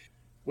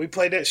we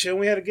played that show,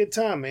 and we had a good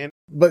time, man.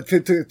 But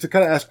to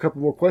kind of ask a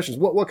couple more questions,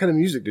 what kind of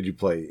music did you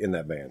play in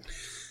that band?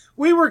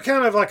 We were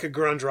kind of like a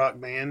grunge rock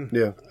band.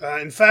 Yeah.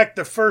 In fact,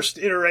 the first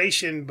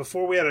iteration,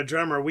 before we had a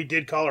drummer, we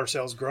did call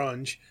ourselves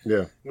grunge.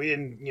 Yeah. We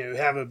didn't,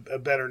 have a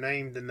better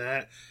name than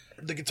that.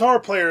 The guitar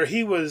player,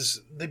 he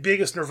was the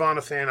biggest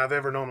Nirvana fan I've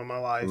ever known in my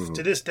life.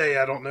 To this day,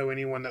 I don't know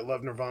anyone that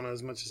loved Nirvana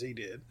as much as he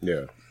did.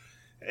 Yeah.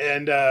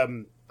 And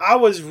I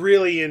was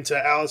really into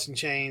Alice in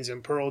Chains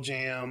and Pearl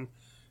Jam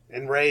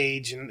and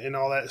Rage and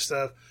all that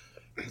stuff.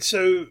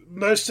 So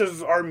most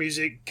of our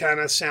music kind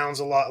of sounds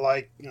a lot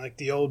like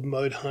the old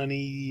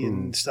Mudhoney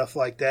and stuff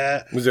like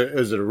that. Is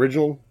it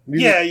original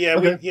music? Yeah,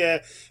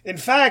 Okay. In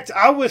fact,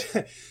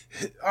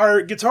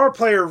 our guitar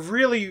player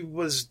really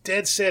was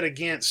dead set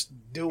against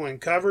doing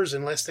covers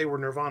unless they were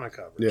Nirvana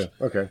covers. Yeah,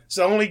 okay. It's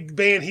the only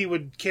band he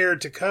would care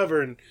to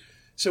cover, and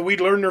so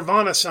we'd learn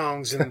Nirvana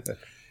songs, and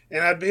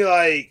and I'd be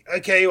like,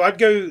 okay, well,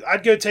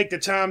 I'd go take the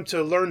time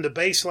to learn the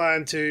bass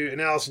line to an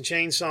Alice in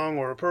Chains song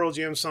or a Pearl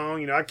Jam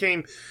song. I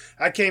came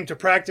to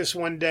practice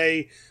one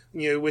day,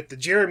 with the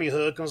Jeremy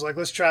hook. I was like,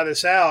 let's try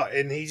this out,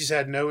 and he just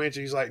had no interest.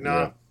 He's like, nah.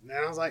 Yeah.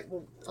 And I was like,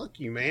 well, fuck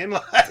you, man.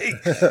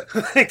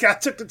 Like I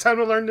took the time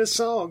to learn this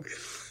song.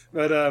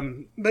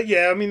 But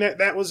yeah, I mean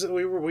that was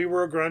we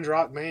were a grunge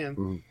rock band.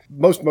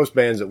 Mm-hmm. Most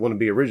bands that want to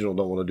be original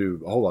don't want to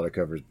do a whole lot of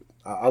covers.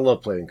 I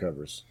love playing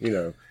covers.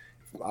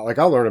 Like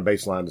I'll learn a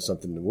bass line to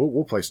something, and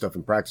we'll play stuff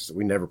in practice that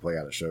we never play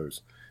out at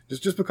shows,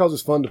 just because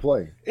it's fun to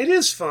play. It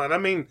is fun. I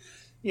mean,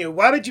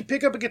 why did you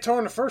pick up a guitar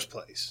in the first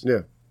place?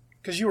 Yeah,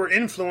 because you were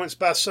influenced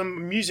by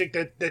some music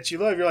that you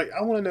love. You're like,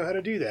 I want to know how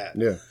to do that.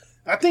 Yeah,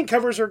 I think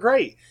covers are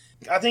great.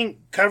 I think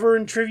cover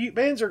and tribute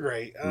bands are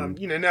great.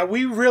 Now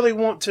we really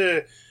want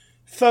to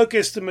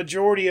focus the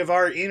majority of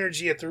our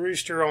energy at the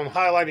Rooster on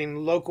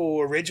highlighting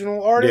local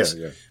original artists.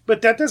 Yeah.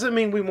 But that doesn't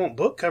mean we won't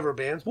book cover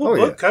bands. We'll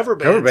book cover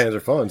bands. Cover bands are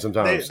fun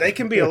sometimes. They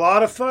can be a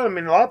lot of fun. I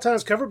mean, a lot of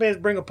times cover bands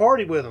bring a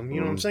party with them. You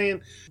know what I'm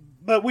saying?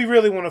 But we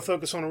really want to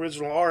focus on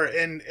original art.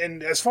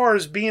 And as far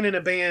as being in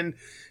a band,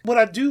 what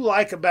I do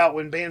like about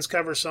when bands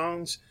cover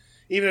songs,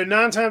 even though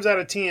 9 times out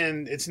of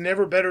 10, it's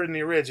never better than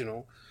the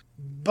original,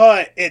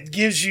 but it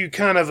gives you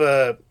kind of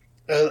a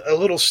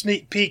little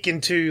sneak peek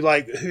into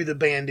like who the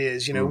band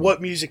is,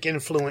 what music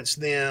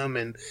influenced them.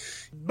 And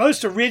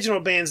most original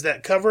bands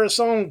that cover a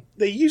song,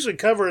 they usually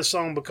cover a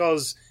song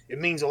because it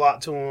means a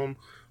lot to them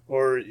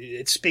or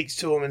it speaks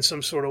to them in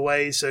some sort of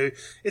way. So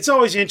it's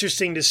always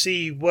interesting to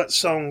see what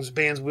songs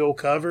bands will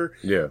cover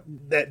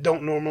that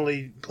don't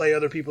normally play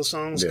other people's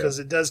songs, because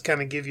it does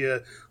kind of give you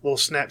a little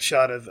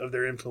snapshot of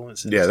their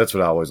influences. Yeah, that's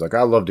what I always like.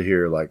 I love to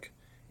hear like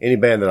any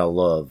band that I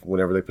love,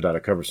 whenever they put out a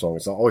cover song,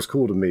 it's always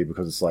cool to me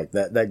because it's like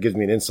that gives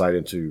me an insight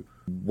into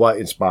what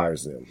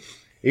inspires them.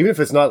 Even if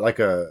it's not like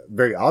a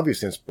very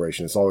obvious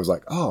inspiration, it's always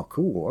like, oh,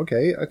 cool.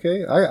 Okay.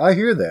 I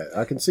hear that.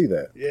 I can see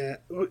that. Yeah.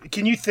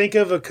 Can you think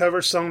of a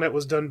cover song that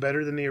was done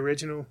better than the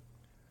original?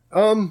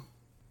 I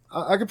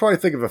I could probably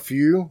think of a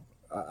few.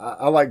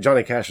 I like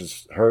Johnny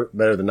Cash's "Hurt"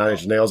 better than Nine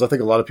Inch Nails. I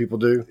think a lot of people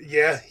do.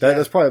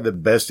 That's probably the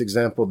best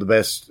example,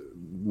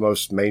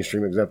 most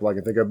mainstream example I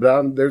can think of.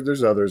 But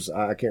there's others.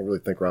 I can't really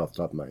think right off the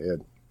top of my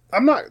head.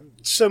 I'm not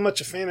so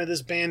much a fan of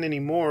this band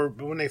anymore,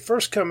 but when they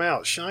first come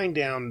out,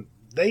 Shinedown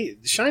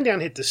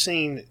hit the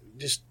scene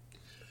just.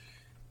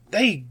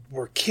 They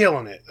were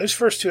killing it. Those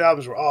first two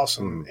albums were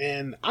awesome.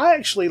 And I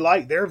actually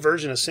like their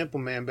version of Simple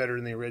Man better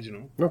than the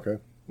original. Okay.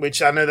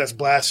 Which I know that's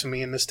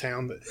blasphemy in this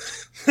town,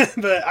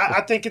 but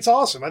I think it's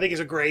awesome. I think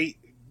it's a great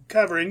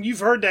cover. And you've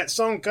heard that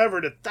song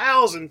covered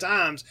 1,000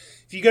 times.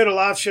 If you go to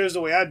live shows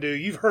the way I do,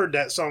 you've heard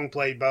that song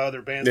played by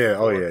other bands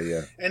before.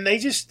 Yeah. And they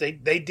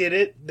did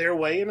it their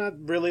way, and I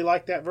really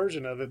like that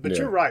version of it. But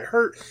you're right.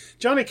 "Hurt,"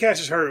 Johnny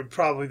Cash's "Hurt" is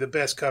probably the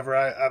best cover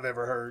I've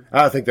ever heard.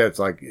 I think that's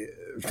like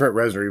Trent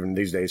Reznor even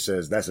these days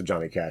says that's a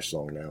Johnny Cash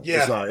song now.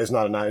 Yeah. It's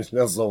not a Nine Inch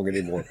Nails song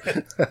anymore.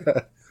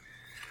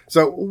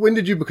 So when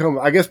did you become,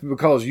 I guess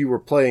because you were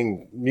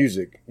playing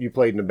music, you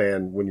played in a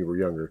band when you were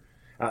younger.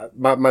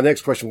 My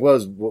next question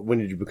was, when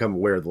did you become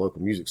aware of the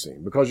local music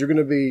scene? Because you're going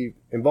to be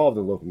involved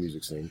in the local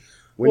music scene.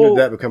 When did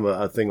that become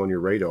a thing on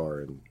your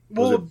radar? And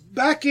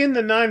back in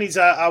the 90s,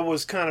 I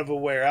was kind of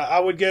aware. I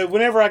would go,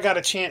 whenever I got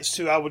a chance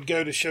to, I would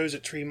go to shows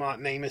at Tremont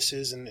and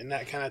Amos's and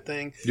that kind of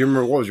thing. Do you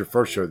remember what was your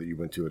first show that you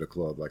went to at a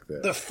club like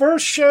that? The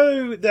first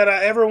show that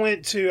I ever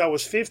went to, I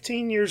was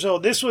 15 years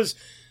old.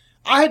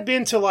 I had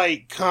been to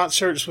like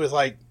concerts with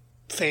like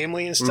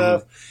family and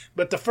stuff,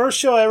 but the first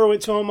show I ever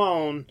went to on my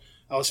own,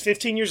 I was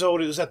 15 years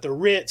old. It was at the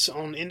Ritz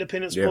on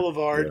Independence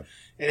Boulevard,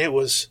 and it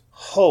was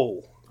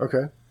Hole.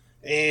 Okay.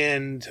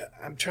 And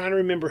I'm trying to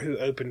remember who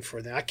opened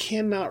for them. I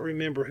cannot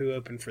remember who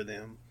opened for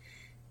them.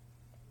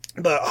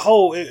 But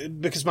Hole,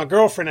 because my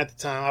girlfriend at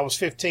the time, I was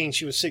 15,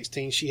 she was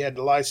 16, she had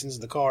the license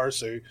in the car,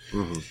 so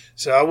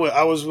I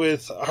was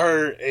with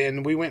her,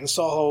 and we went and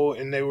saw Hole,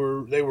 and they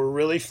were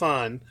really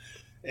fun.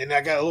 And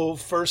I got a little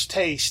first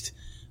taste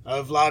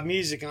of live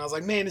music, and I was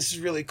like, man, this is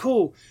really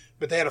cool.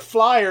 But they had a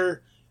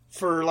flyer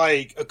for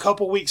like a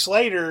couple weeks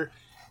later.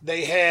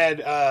 They had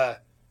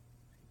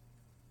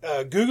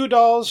Goo Goo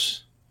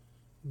Dolls,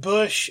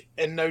 Bush,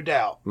 and No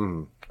Doubt.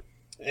 And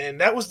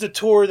that was the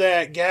tour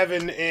that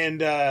Gavin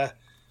and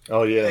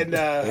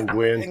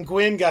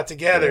Gwen got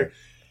together.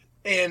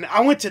 Yeah. And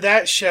I went to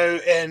that show,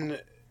 and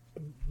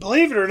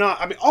believe it or not,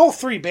 I mean, all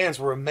three bands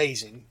were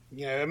amazing.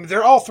 You know, I mean,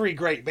 they're all three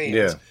great bands.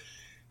 Yeah.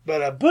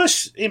 But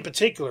Bush in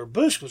particular,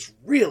 Bush was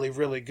really,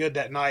 really good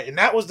that night. And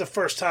that was the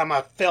first time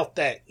I felt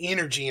that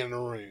energy in the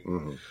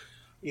room.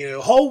 You know,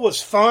 Hole was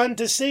fun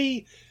to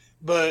see,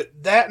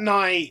 but that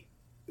night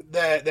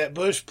that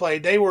Bush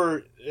played,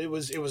 it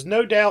was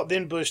No Doubt,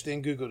 then Bush,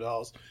 then Goo Goo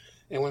Dolls.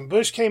 And when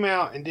Bush came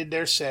out and did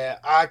their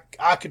set,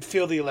 I could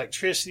feel the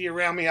electricity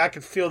around me. I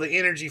could feel the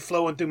energy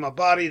flowing through my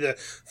body, the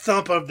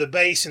thump of the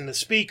bass and the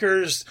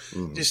speakers.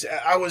 Just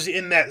I was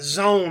in that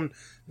zone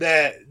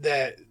that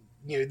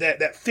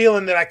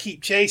feeling that I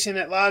keep chasing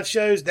at live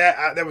shows.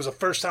 That was the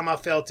first time I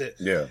felt it.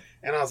 Yeah.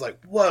 And I was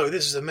like, whoa,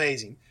 this is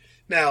amazing.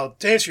 Now,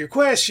 to answer your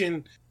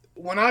question,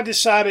 when I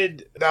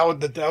decided that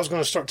I was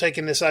going to start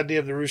taking this idea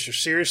of the Rooster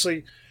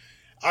seriously,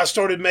 I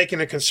started making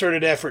a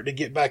concerted effort to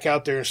get back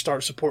out there and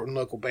start supporting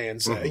local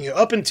bands.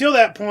 Up until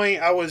that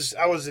point, I was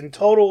in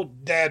total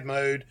dad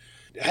mode.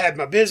 I had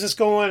my business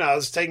going. I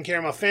was taking care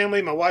of my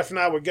family. My wife and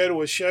I would go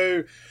to a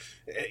show,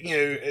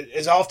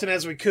 as often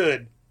as we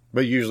could.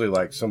 But usually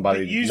like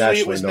somebody usually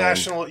it was known.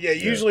 National. Yeah,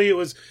 usually it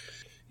was.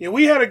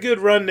 We had a good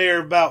run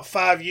there about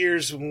 5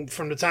 years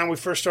from the time we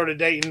first started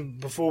dating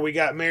before we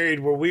got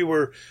married, where we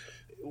were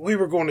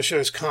going to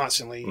shows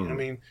constantly. I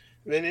mean,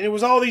 and it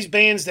was all these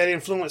bands that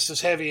influenced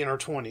us heavy in our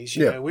 20s.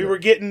 You know, we were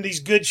getting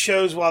these good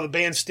shows while the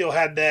band still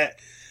had that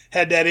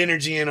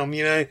energy in them.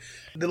 You know,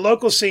 the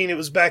local scene, it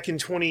was back in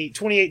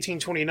 2018,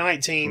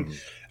 2019.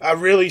 I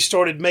really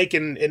started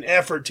making an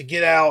effort to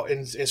get out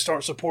and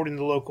start supporting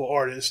the local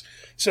artists.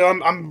 So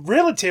I'm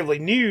relatively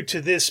new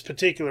to this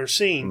particular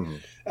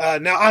scene.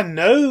 Now I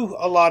know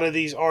a lot of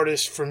these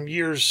artists from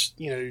years,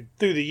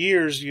 through the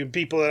years,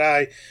 people that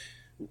I,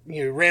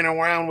 ran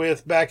around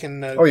with back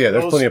in the. Oh yeah,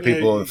 there's plenty of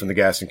people from the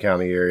Gaston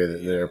County area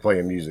that are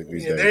playing music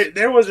these days.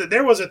 There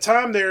was a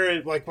time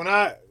there, like when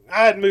I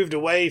had moved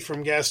away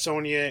from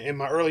Gastonia in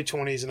my early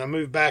 20s, and I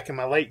moved back in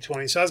my late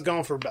 20s. So I was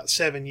gone for about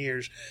 7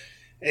 years.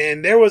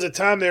 And there was a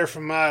time there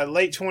from my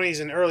late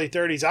 20s and early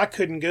 30s, I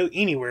couldn't go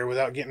anywhere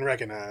without getting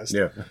recognized.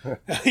 Yeah.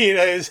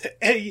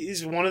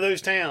 It's one of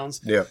those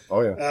towns. Yeah.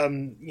 Oh, yeah.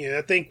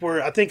 I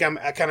think I'm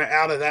kind of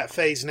out of that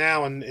phase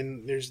now.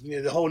 And there's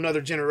the whole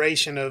nother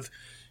generation of,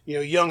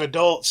 young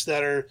adults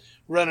that are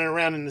running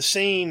around in the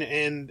scene.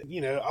 And,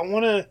 I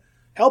want to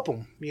help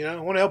them. I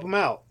want to help them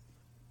out.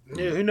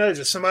 Who knows?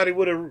 If somebody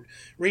would have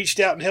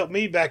reached out and helped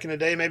me back in the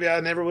day, maybe I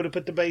never would have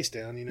put the bass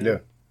down, Yeah.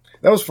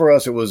 That was for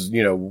us. It was,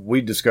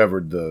 we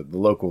discovered the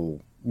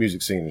local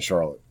music scene in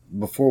Charlotte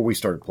before we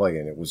started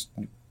playing. It was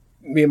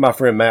me and my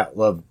friend Matt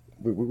we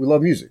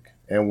love music,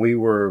 and we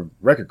were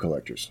record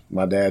collectors.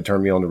 My dad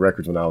turned me on to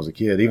records when I was a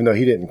kid, even though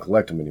he didn't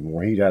collect them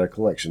anymore. He had a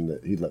collection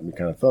that he'd let me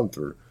kind of thumb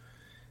through.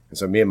 And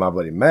so me and my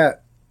buddy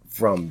Matt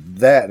from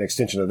that, an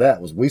extension of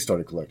that was we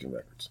started collecting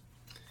records.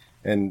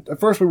 And at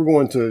first we were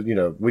going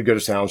to, we'd go to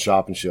Sound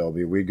Shop in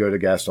Shelby. We'd go to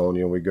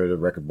Gastonia. We'd go to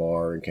Record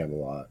Bar in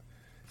Camelot.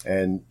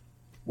 And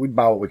we'd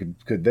buy what we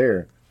could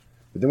there.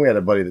 But then we had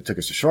a buddy that took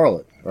us to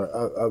Charlotte.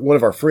 One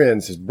of our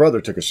friends, his brother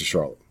took us to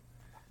Charlotte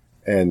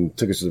and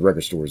took us to the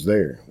record stores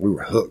there. We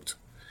were hooked.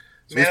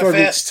 So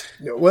Manifest.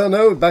 Well,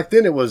 no, back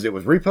then it was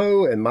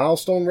Repo and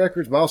Milestone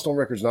Records. Milestone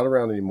Records not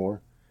around anymore.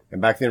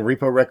 And back then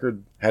Repo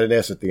Record had an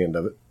S at the end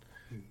of it.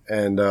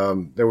 And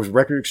there was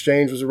Record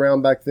Exchange was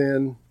around back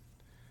then.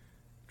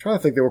 Trying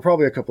to think, there were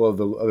probably a couple of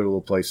the other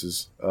little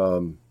places,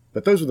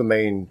 but those were the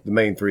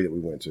main three that we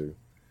went to.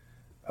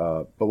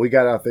 But we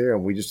got out there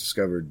and we just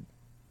discovered,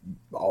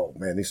 oh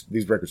man,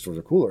 these record stores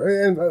are cooler.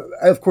 And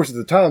of course, at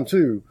the time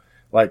too,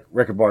 like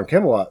Record Bar and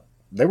Camelot,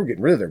 they were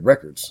getting rid of their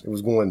records. It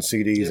was going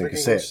CDs and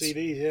cassettes.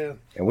 CDs, yeah.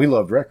 And we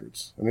loved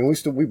records. I mean,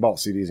 we bought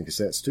CDs and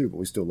cassettes too, but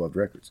we still loved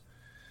records.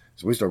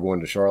 So we started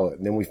going to Charlotte,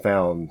 and then we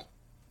found,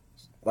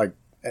 like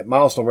at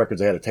Milestone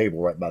Records, they had a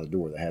table right by the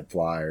door that had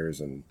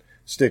flyers and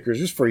stickers,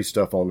 just free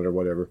stuff on it or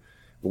whatever.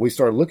 But we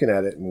started looking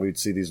at it and we'd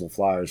see these little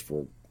flyers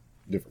for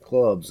different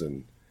clubs,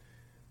 and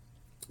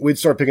we'd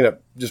start picking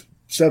up just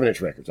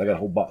 7-inch records. I got a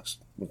whole box,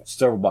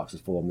 several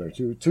boxes full of them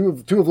there. Two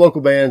of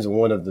local bands and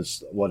one of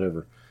this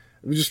whatever.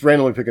 It was just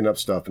randomly picking up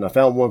stuff. And I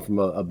found one from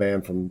a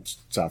band from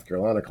South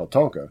Carolina called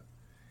Tonka.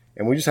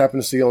 And we just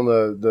happened to see on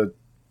the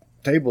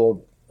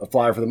table a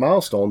flyer for the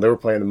Milestone. They were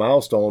playing the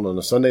Milestone on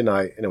a Sunday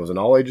night, and it was an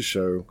all-ages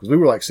show because we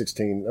were like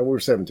 16. We were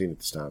 17 at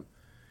this time.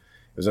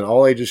 It was an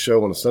all-ages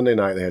show on a Sunday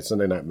night. They had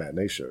Sunday night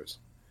matinee shows.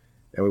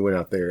 And we went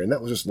out there, and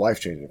that was just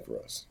life-changing for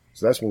us.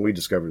 So that's when we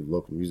discovered the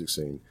local music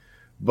scene.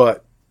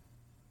 But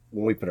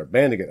when we put our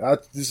band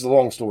together, this is a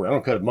long story. I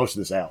don't cut most of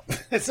this out.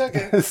 It's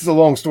okay. This is a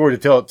long story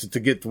to tell to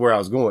get to where I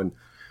was going.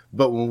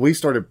 But when we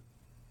started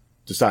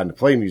deciding to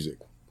play music,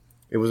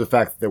 it was the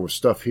fact that there was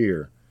stuff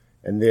here.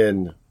 And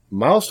then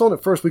Milestone,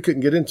 at first, we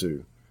couldn't get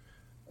into.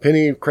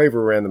 Penny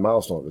Craver ran the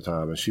Milestone at the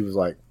time, and she was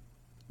like,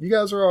 "You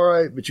guys are all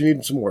right, but you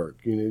need some work.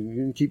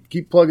 You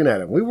keep plugging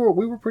at it." We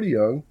were pretty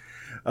young,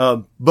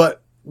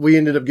 but we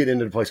ended up getting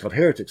into a place called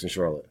Heretics in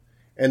Charlotte,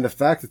 and the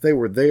fact that they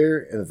were there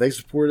and that they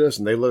supported us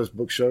and they let us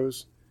book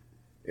shows,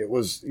 it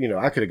was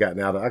I could have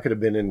gotten out. I could have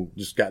been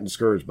gotten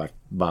discouraged by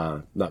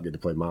not getting to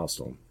play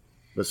Milestone,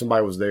 but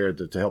somebody was there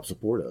to help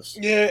support us.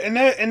 Yeah, and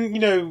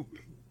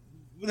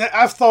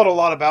I've thought a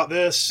lot about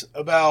this,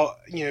 about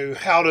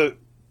how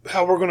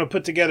we're going to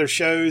put together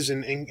shows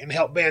and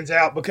help bands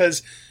out,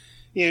 because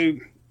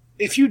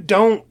if you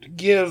don't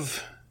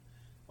give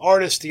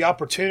artists the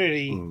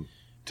opportunity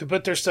to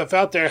put their stuff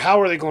out there, how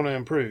are they going to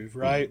improve,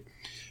 right?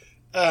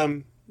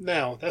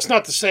 Now, that's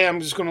not to say I'm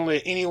just going to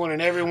let anyone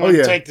and everyone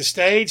take the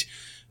stage.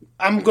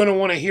 I'm going to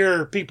want to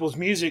hear people's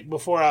music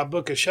before I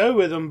book a show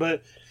with them,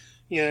 but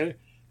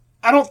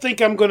I don't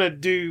think I'm going to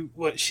do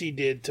what she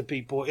did to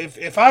people. If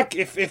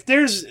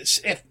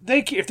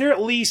they're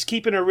at least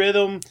keeping a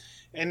rhythm,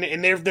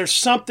 and there's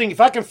something, if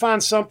I can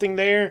find something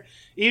there,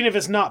 even if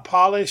it's not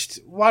polished,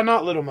 why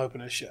not let them open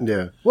a show?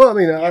 Yeah. Well, I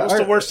mean, what's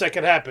the worst that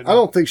could happen? I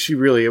don't think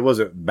it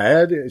wasn't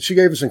bad. She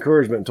gave us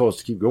encouragement and told us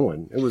to keep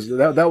going. It was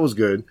that was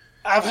good.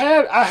 I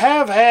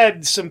have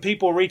had some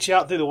people reach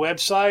out through the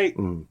website,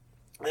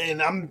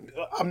 and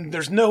I'm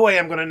there's no way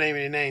I'm going to name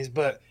any names,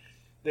 but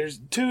there's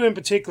two in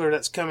particular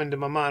that's coming to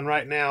my mind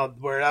right now,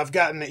 where I've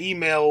gotten an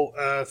email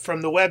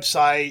from the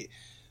website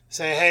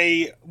saying,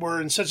 "Hey,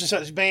 we're in such and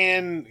such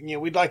band.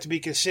 We'd like to be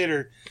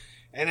considered."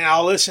 And then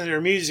I'll listen to their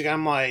music.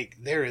 I'm like,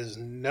 there is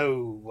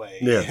no way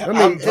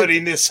I'm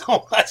putting this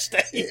on my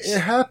stage.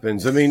 It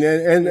happens. I mean,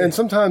 and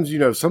sometimes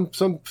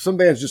some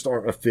bands just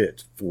aren't a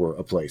fit for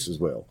a place as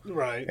well,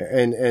 right?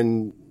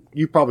 And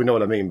you probably know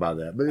what I mean by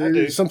that.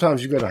 But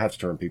sometimes you're going to have to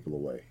turn people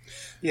away.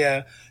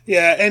 Yeah,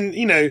 and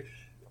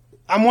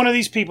I'm one of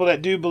these people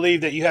that do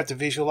believe that you have to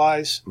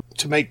visualize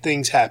to make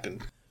things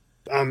happen.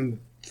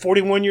 I'm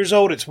 41 years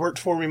old. It's worked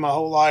for me my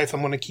whole life.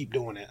 I'm going to keep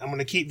doing it. I'm going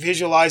to keep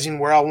visualizing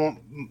where I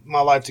want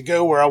my life to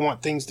go, where I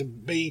want things to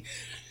be.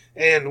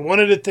 And one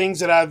of the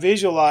things that I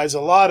visualize a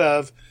lot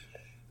of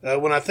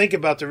when I think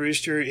about the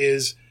Rooster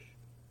is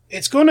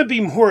it's going to be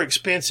more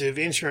expensive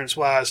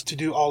insurance-wise to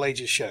do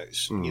all-ages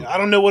shows. I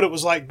don't know what it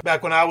was like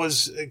back when I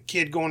was a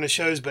kid going to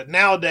shows, but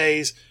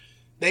nowadays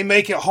they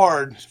make it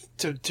hard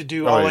to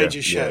do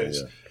all-ages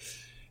shows.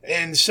 Yeah.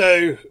 And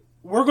so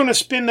we're going to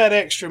spend that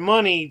extra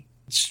money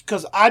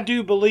because I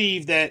do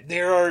believe that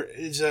there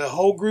is a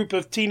whole group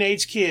of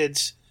teenage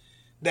kids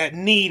that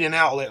need an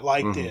outlet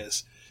like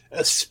this,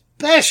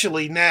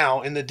 especially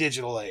now in the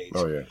digital age.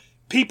 Oh, yeah.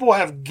 People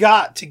have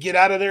got to get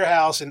out of their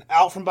house and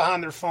out from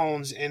behind their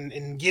phones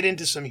and get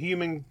into some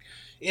human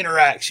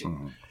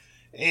interaction.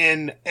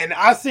 And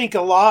I think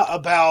a lot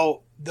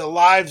about the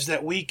lives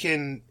that we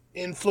can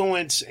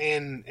influence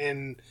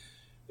and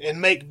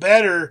make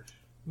better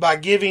by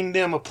giving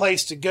them a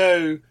place to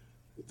go,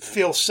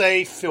 feel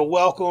safe, feel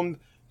welcomed,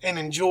 and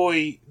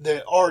enjoy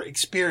the art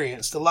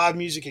experience, the live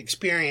music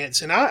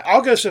experience. And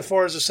I'll go so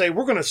far as to say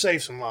we're going to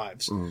save some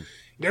lives.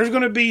 There's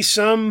going to be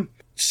some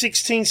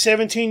 16,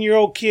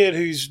 17-year-old kid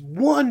who's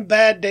one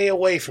bad day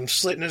away from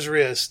slitting his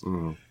wrist.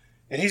 Mm-hmm.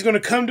 And he's going to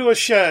come to a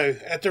show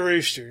at the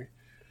Rooster.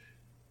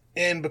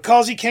 And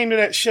because he came to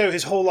that show,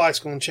 his whole life's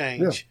going to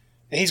change.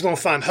 Yeah. And he's going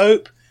to find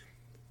hope.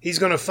 He's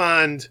going to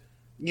find,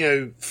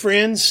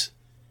 friends.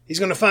 He's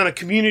going to find a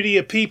community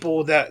of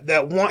people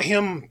that want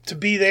him to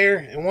be there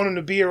and want him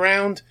to be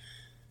around.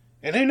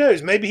 And who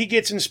knows, maybe he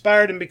gets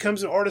inspired and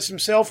becomes an artist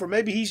himself, or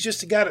maybe he's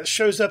just a guy that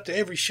shows up to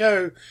every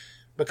show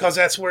because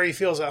that's where he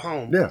feels at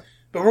home. Yeah.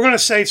 But we're going to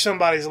save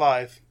somebody's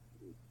life.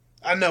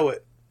 I know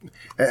it.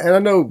 And I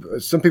know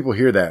some people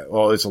hear that,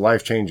 well, it's a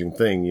life-changing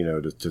thing,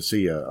 to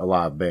see a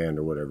live band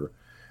or whatever.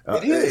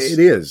 It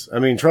is. I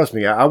mean, trust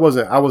me, I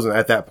wasn't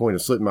at that point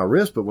of slitting my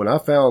wrist, but when I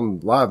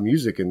found live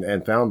music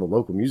and found the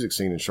local music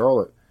scene in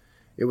Charlotte,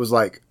 it was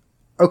like,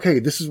 okay,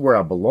 this is where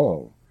I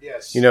belong.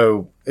 Yes.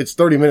 It's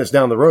 30 minutes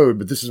down the road,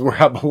 but this is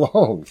where I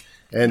belong.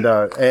 And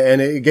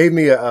it gave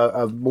me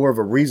a more of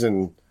a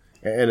reason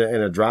and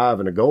a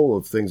drive and a goal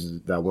of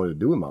things that I wanted to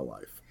do in my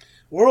life.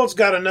 World's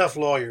got enough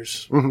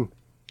lawyers. Mm-hmm.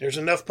 There's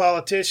enough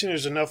politicians.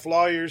 There's enough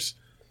lawyers.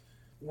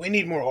 We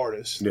need more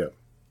artists. Yeah.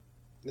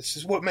 This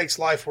is what makes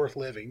life worth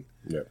living.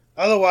 Yeah.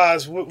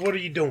 Otherwise, what are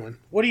you doing?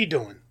 What are you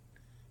doing?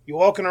 You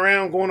walking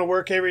around, going to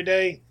work every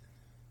day,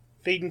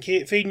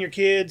 feeding your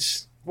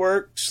kids,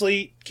 work,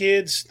 sleep,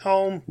 kids,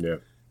 home, yeah,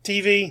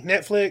 TV,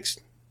 Netflix,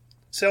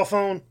 cell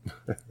phone.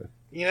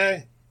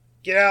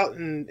 Get out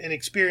and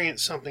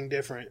experience something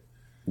different.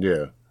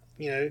 Yeah.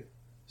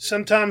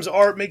 Sometimes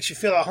art makes you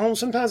feel at home.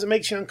 Sometimes it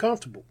makes you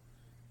uncomfortable.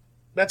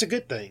 That's a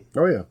good thing.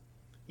 Oh, yeah.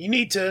 You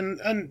need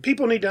to,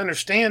 people need to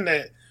understand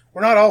that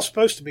we're not all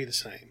supposed to be the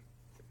same.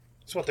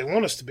 It's what they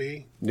want us to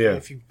be. Yeah.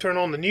 If you turn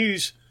on the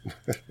news,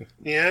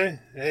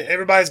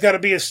 everybody's got to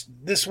be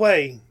this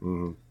way.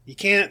 Mm-hmm. You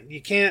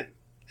can't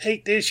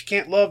hate this. You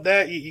can't love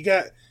that. You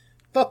got,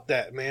 fuck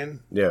that,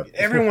 man. Yeah.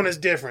 Everyone is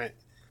different.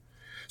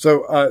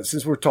 So,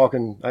 since we're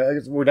talking, I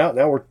guess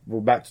we're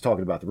back to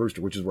talking about the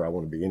Rooster, which is where I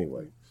want to be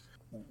anyway.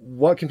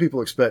 What can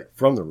people expect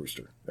from the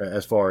Rooster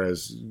as far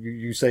as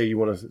you say you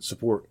want to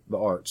support the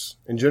arts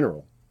in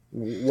general?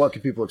 What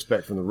can people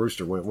expect from the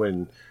Rooster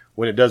when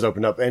it does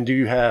open up? And do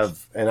you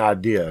have an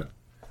idea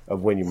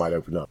of when you might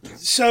open up?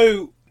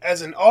 So,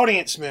 as an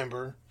audience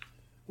member,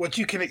 what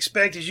you can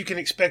expect is you can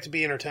expect to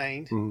be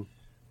entertained. Mm-hmm.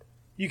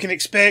 You can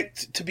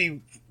expect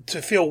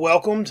to feel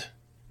welcomed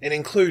and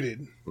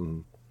included.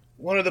 Mm-hmm.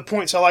 One of the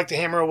points I like to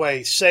hammer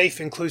away,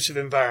 safe, inclusive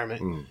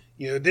environment.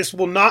 Mm-hmm. This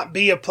will not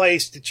be a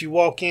place that you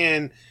walk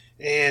in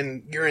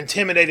and you're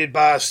intimidated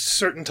by a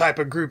certain type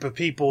of group of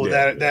people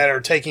that are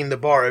taking the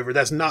bar over.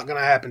 That's not going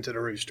to happen to the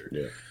Rooster.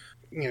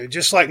 Yeah.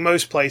 Just like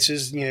most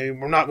places,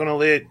 we're not going to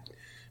let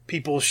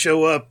people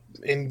show up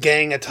in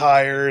gang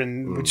attire,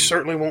 and we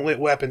certainly won't let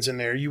weapons in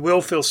there. You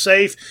will feel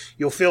safe,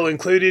 you'll feel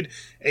included,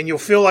 and you'll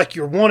feel like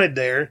you're wanted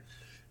there,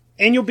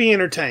 and you'll be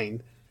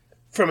entertained.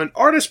 From an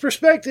artist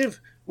perspective,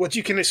 what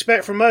you can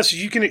expect from us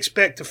is you can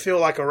expect to feel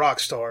like a rock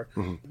star.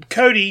 Mm-hmm.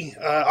 Cody,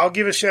 I'll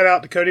give a shout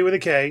out to Cody with a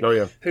K,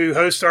 who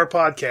hosts our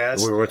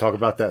podcast. We're going to talk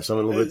about that some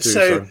a little bit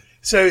too.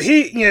 So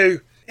he,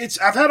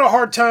 I've had a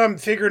hard time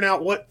figuring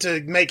out what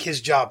to make his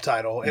job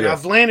title, and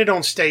I've landed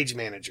on stage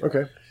manager.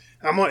 Okay.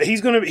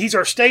 He's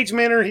our stage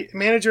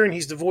manager, and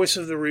he's the voice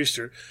of the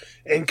Rooster.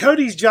 And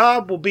Cody's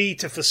job will be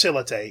to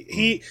facilitate.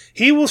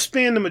 He will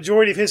spend the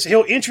majority of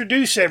he'll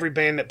introduce every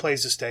band that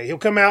plays the stage. He'll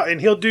come out and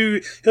he'll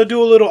do a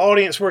little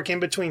audience work in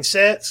between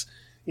sets,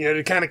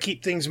 to kind of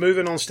keep things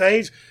moving on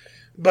stage.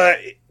 But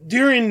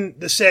during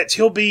the sets,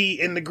 he'll be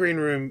in the green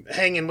room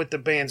hanging with the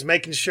bands,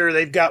 making sure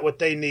they've got what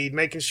they need,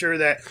 making sure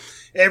that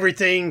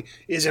everything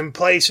is in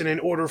place and in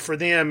order for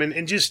them,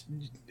 and just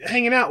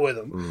hanging out with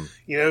them.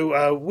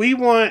 We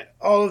want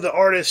all of the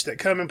artists that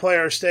come and play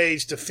our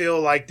stage to feel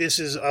like this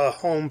is a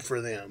home for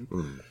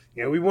them.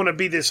 We want to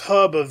be this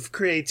hub of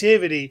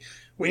creativity.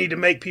 We need to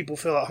make people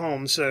feel at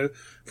home. So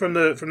from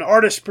the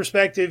artist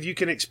perspective, you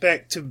can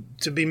expect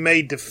to be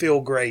made to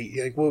feel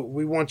great.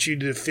 We want you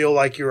to feel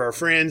like you're our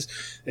friends,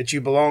 that you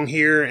belong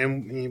here,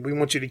 and we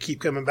want you to keep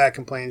coming back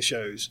and playing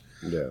shows.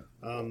 Yeah.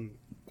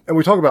 And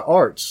we talk about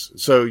arts,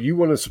 so you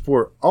want to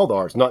support all the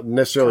arts, not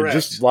necessarily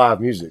just live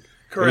music.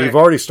 Correct. And you've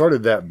already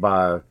started that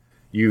by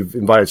you've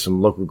invited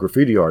some local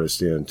graffiti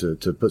artists in to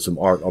put some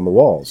art on the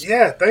walls.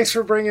 Yeah, thanks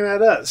for bringing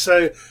that up.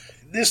 So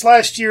this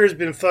last year has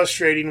been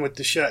frustrating with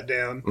the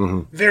shutdown.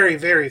 Mm-hmm. Very,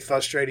 very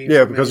frustrating.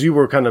 Yeah, because you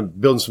were kind of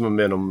building some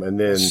momentum, and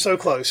then so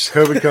close.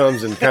 COVID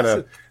comes and kind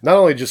of not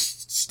only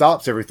just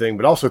stops everything,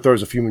 but also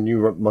throws a few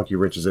new monkey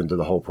wrenches into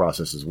the whole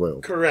process as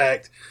well.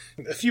 Correct.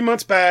 A few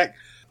months back,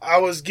 I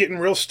was getting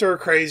real stir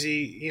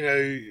crazy.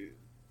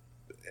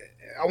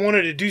 I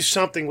wanted to do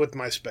something with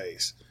my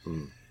space.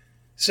 Mm.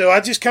 So I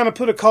just kind of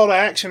put a call to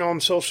action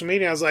on social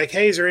media. I was like,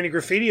 hey, is there any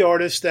graffiti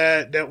artists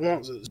that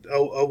wants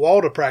a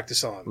wall to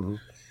practice on?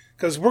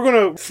 Because we're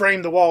going to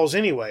frame the walls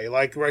anyway.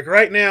 Like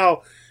right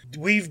now,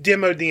 we've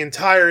demoed the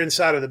entire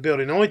inside of the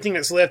building. The only thing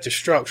that's left is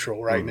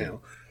structural right now.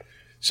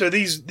 So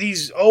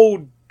these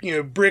old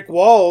brick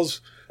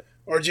walls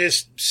are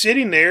just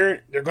sitting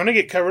there. They're going to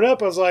get covered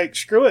up. I was like,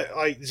 screw it.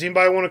 Like, does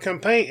anybody want to come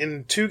paint?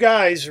 And 2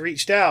 guys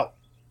reached out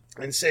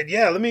and said,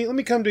 yeah, let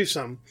me come do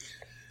something.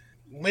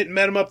 Went and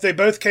met them up. They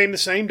both came the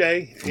same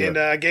day, and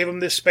I gave them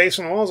this space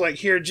on the wall. I was like,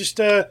 here, just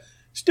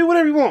do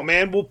whatever you want,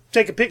 man. We'll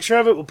take a picture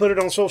of it. We'll put it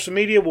on social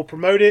media. We'll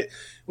promote it.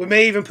 We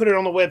may even put it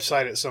on the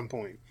website at some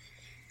point.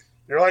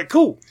 They're like,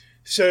 cool.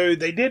 So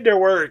they did their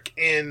work,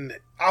 and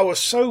I was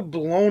so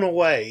blown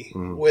away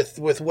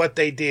with what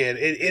they did.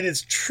 It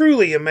is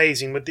truly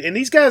amazing. And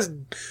these guys,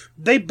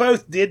 they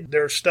both did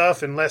their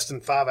stuff in less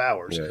than 5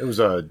 hours. Yeah, it was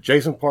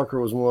Jason Parker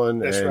was one,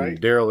 That's and right.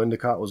 Daryl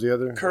Endicott was the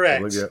other.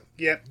 Correct.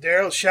 Yep.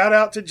 Daryl. Shout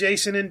out to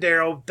Jason and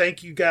Daryl.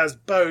 Thank you guys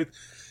both.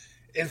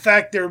 In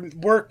fact, their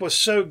work was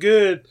so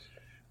good,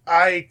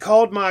 I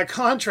called my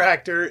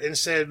contractor and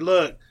said,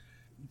 look,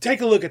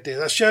 take a look at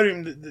this. I showed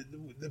him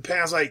the pan.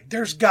 I was like,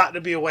 there's got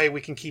to be a way we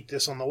can keep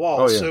this on the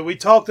wall. Oh, yeah. So we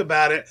talked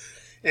about it.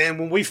 And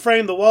when we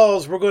frame the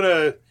walls, we're going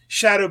to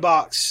shadow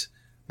box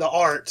the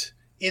art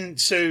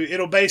so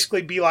it'll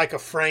basically be like a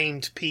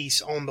framed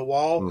piece on the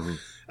wall.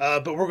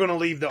 But we're going to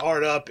leave the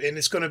art up, and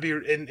it's going to be,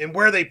 and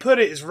where they put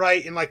it is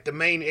right in like the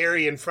main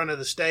area in front of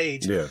the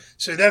stage. Yeah.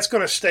 So that's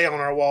going to stay on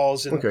our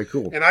walls. And, okay,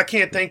 cool. And I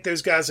can't thank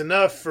those guys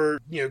enough for,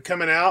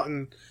 coming out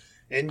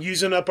and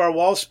using up our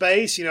wall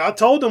space. I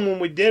told them when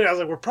we did it, I was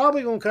like, we're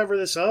probably going to cover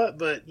this up,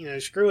 but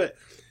screw it.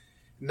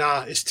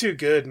 Nah, it's too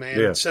good, man.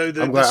 Yeah. So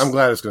I'm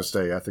glad it's going to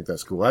stay. I think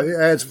that's cool. It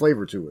adds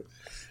flavor to it.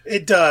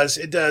 It does.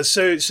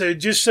 So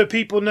just so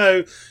people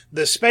know,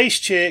 the Space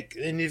Chick,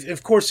 and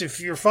of course,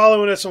 if you're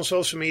following us on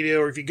social media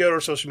or if you go to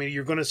our social media,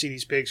 you're going to see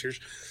these pictures.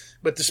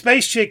 But the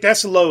Space Chick,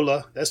 that's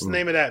Lola. That's the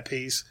name of that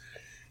piece.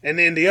 And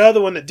then the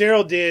other one that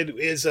Daryl did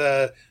is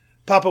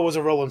Papa Was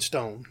a Rolling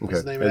Stone. Okay.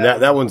 That's the name of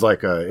that one's like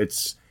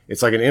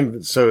it's like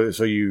an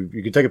so you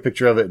can take a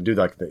picture of it and do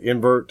like the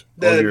invert,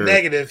 the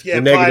negative,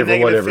 the negative or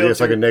whatever. Filter. It's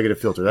like a negative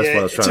filter. That's what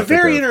I was trying to think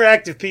of. It's a very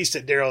interactive piece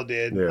that Daryl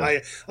did. Yeah.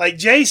 Like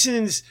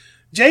Jason's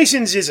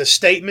is a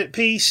statement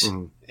piece,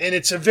 and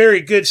it's a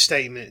very good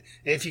statement.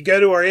 And if you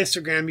go to our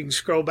Instagram, you can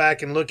scroll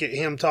back and look at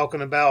him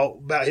talking about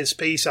his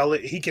piece.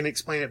 He can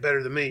explain it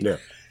better than me. Yeah.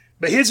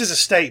 But his is a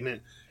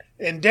statement,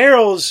 and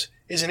Daryl's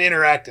is an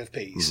interactive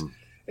piece.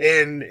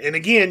 And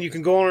again, you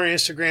can go on our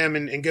Instagram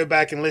and go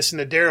back and listen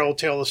to Daryl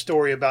tell the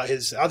story about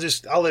his.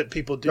 I'll let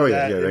people do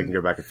that. Yeah, they can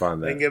go back and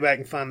find that. They can go back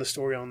and find the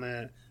story on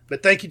that.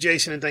 But thank you,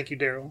 Jason, and thank you,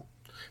 Daryl.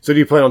 So, do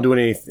you plan on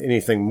doing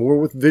anything more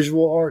with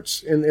visual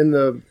arts in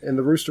the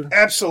Rooster?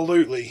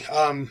 Absolutely.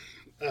 I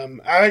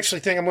actually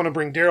think I'm going to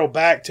bring Daryl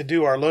back to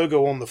do our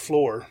logo on the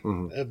floor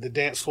of the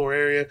dance floor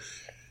area.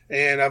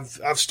 And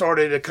I've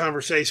started a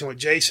conversation with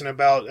Jason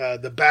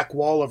about the back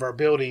wall of our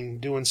building,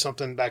 doing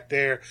something back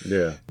there.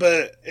 Yeah.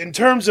 But in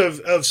terms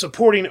of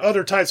supporting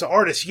other types of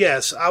artists,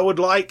 yes, I would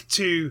like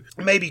to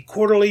maybe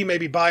quarterly,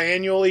 maybe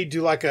biannually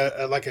do like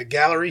a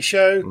gallery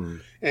show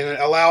and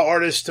allow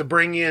artists to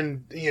bring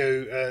in,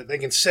 they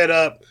can set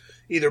up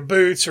either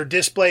booths or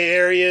display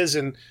areas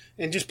and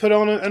just put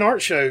on an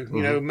art show,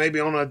 maybe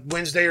on a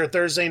Wednesday or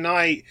Thursday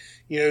night,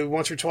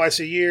 once or twice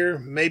a year,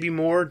 maybe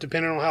more,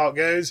 depending on how it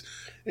goes.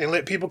 And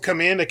let people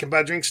come in. They can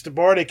buy drinks at the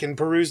bar. They can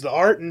peruse the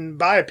art and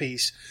buy a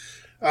piece.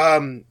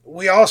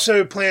 We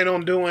also plan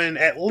on doing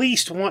at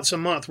least once a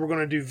month. We're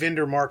going to do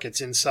vendor markets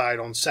inside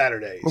on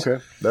Saturdays.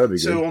 Okay, that would be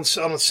good.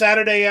 So on a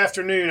Saturday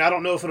afternoon, I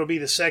don't know if it'll be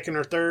the second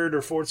or third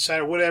or fourth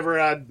Saturday, whatever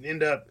I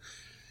end up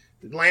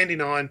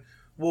landing on.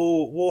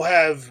 We'll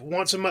have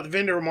once a month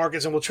vendor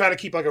markets, and we'll try to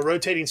keep like a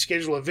rotating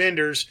schedule of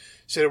vendors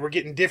so that we're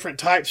getting different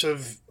types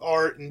of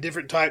art and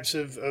different types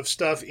of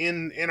stuff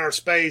in our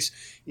space.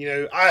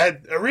 I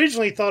had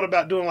originally thought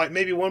about doing like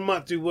maybe 1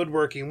 month do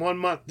woodworking, 1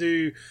 month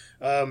do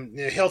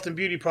health and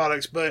beauty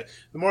products, but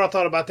the more I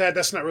thought about that,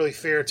 that's not really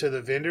fair to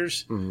the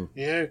vendors.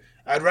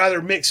 I'd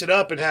rather mix it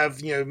up and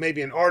have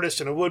maybe an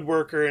artist and a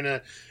woodworker and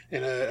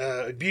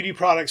a beauty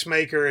products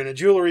maker and a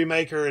jewelry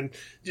maker, and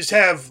just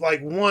have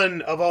like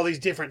one of all these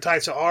different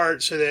types of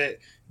art so that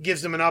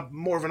gives them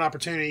more of an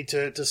opportunity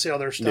to sell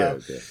their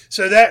stuff. Yeah, okay.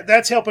 So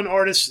that's helping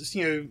artists,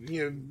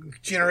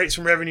 generate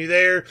some revenue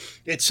there.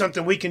 It's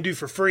something we can do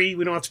for free.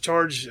 We don't have to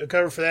charge a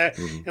cover for that.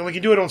 And we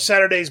can do it on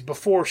Saturdays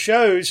before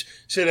shows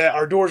so that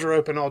our doors are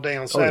open all day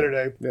on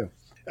Saturday. Yeah.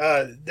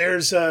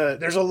 There's a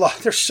lot.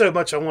 There's so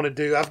much I want to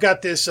do. I've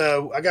got this.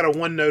 I got a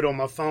OneNote on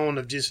my phone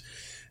of just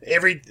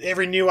every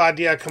new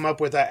idea I come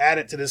up with. I add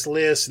it to this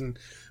list, and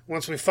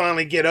once we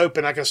finally get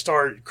open, I can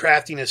start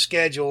crafting a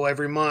schedule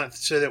every month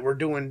so that we're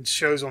doing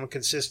shows on a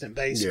consistent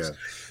basis. Yeah,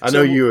 I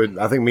know you had.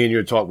 I think me and you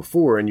had talked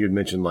before, and you had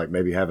mentioned like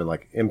maybe having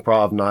like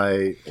improv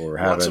night or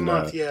having once a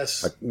month.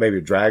 Yes, like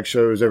maybe drag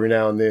shows every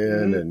now and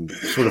then, and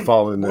sort of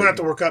following. We're gonna have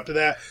to work up to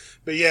that,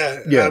 but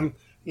yeah.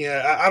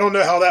 I don't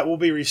know how that will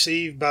be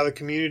received by the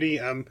community.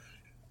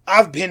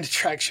 I've been to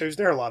track shows;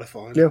 they're a lot of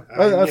fun. Yeah,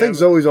 I think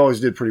Zoe's always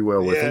did pretty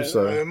well with them.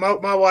 So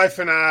my wife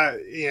and I,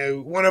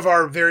 one of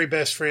our very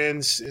best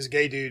friends is a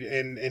gay dude,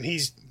 and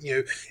he's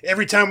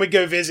every time we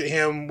go visit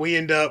him, we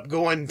end up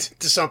going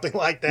to something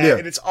like that,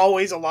 and it's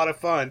always a lot of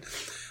fun.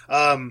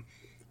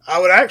 I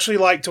would actually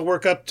like to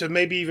work up to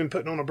maybe even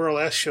putting on a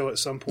burlesque show at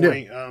some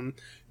point. Yeah.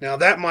 Now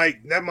that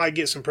might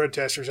get some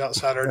protesters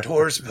outside our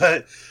doors,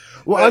 but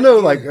I know,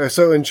 like,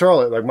 so in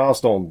Charlotte, like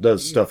Milestone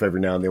does stuff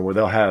every now and then where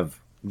they'll have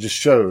just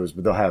shows,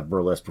 but they'll have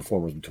burlesque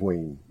performers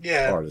between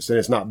artists, and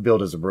it's not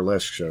billed as a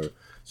burlesque show, so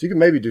you can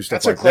maybe do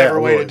stuff like that. That's a clever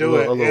way to do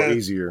it, a little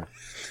easier.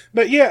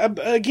 But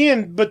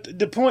again, but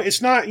the point,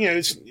 it's not,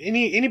 it's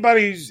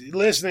anybody who's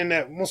listening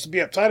that wants to be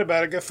uptight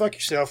about it, go fuck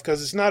yourself,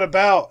 because it's not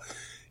about,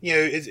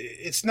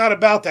 it's not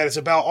about that. It's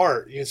about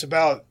art. It's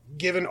about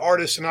giving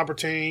artists an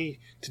opportunity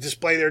to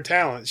display their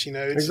talents.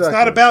 It's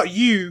not about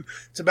you.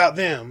 It's about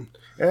them.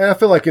 And I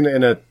feel like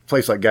in a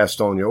place like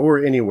Gastonia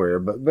or anywhere,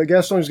 but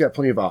Gastonia's got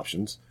plenty of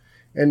options.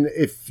 And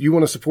if you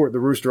want to support the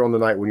Rooster on the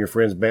night when your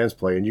friends' bands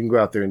play, and you can go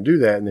out there and do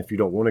that. And if you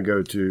don't want to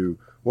go to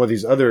one of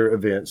these other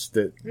events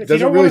that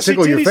doesn't really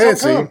tickle your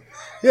fancy,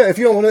 if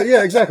you don't want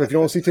to, exactly. If you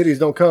don't want to see titties,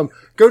 don't come.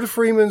 Go to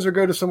Freeman's or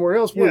go to somewhere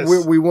else.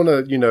 Yes. We want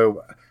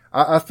to,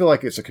 I feel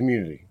like it's a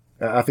community.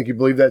 I think you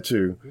believe that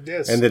too.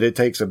 Yes. And that it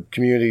takes a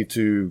community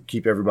to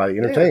keep everybody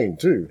entertained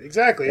too.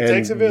 Exactly. It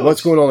takes a village.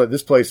 What's going on at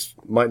this place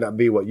might not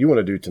be what you want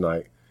to do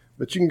tonight,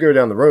 but you can go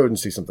down the road and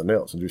see something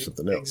else and do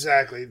something else.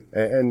 Exactly.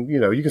 And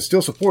you can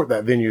still support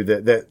that venue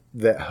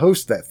that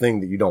hosts that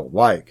thing that you don't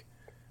like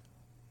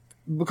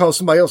because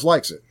somebody else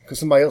likes it, because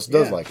somebody else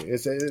does like it.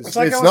 It's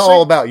not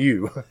all about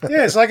you.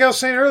 It's like I was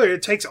saying earlier,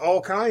 it takes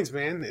all kinds,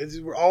 man.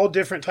 We're all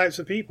different types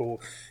of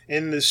people.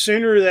 And the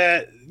sooner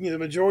that the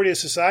majority of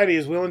society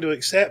is willing to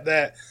accept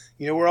that,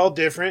 we're all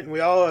different and we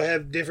all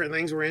have different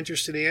things we're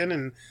interested in.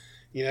 And,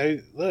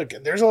 look,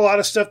 there's a lot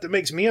of stuff that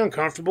makes me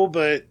uncomfortable,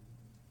 but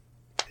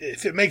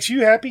if it makes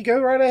you happy,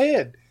 go right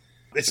ahead.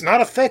 It's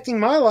not affecting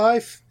my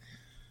life.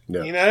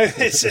 No.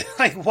 It's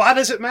like, why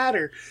does it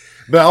matter?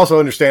 But I also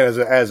understand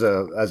as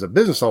a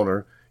business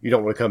owner, you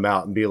don't want to come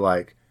out and be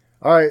like,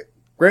 all right,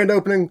 grand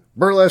opening,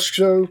 burlesque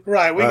show,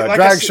 right?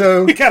 Drag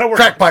show, we gotta work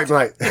crack pipe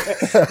night.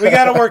 We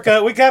gotta work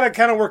up. We gotta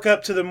kind of work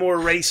up to the more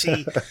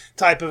racy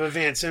type of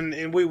events,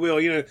 and we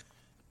will.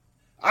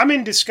 I'm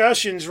in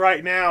discussions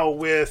right now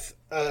with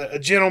a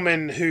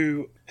gentleman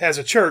who has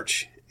a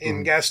church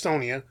in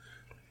Gastonia,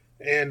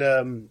 and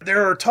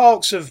there are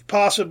talks of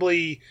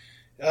possibly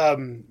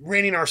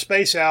renting our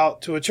space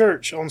out to a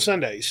church on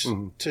Sundays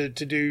to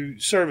do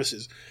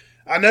services.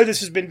 I know this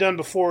has been done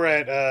before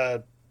at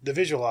the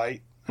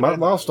Visualite.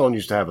 Milestone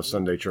used to have a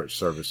Sunday church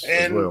service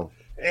as well.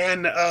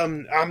 And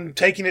I'm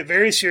taking it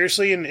very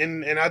seriously,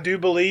 and I do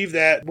believe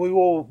that we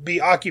will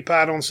be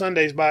occupied on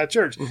Sundays by a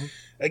church.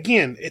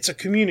 Again, it's a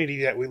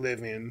community that we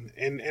live in,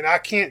 and I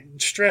can't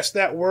stress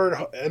that word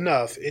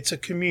enough. It's a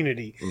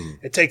community.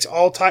 It takes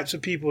all types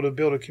of people to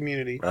build a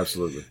community.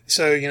 Absolutely.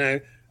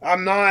 So,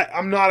 I'm not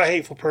a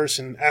hateful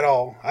person at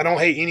all. I don't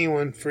hate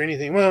anyone for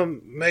anything. Well,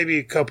 maybe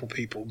a couple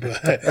people,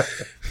 but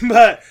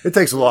it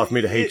takes a lot for me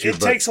to hate you. It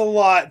takes a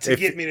lot to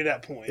get me to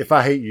that point. If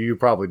I hate you, you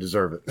probably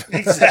deserve it.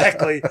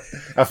 Exactly.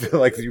 I feel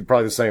like you're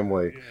probably the same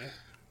way. Yeah.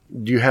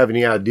 Do you have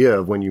any idea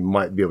of when you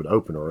might be able to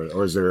open,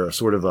 or is there a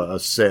sort of a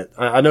set?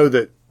 I know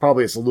that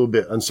probably it's a little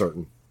bit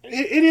uncertain.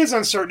 It is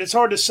uncertain. It's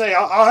hard to say.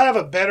 I'll have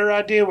a better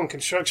idea when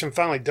construction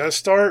finally does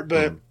start,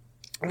 but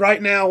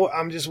right now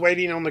I'm just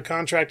waiting on the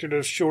contractor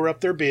to shore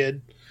up their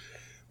bid.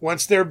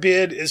 Once their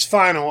bid is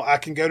final, I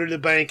can go to the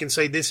bank and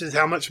say, this is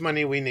how much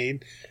money we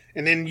need.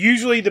 And then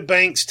usually the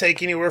banks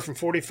take anywhere from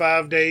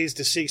 45 days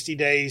to 60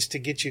 days to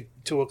get you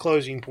to a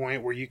closing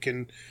point where you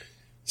can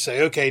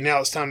say, okay, now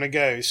it's time to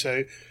go.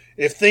 So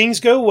if things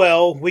go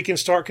well, we can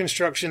start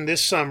construction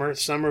this summer of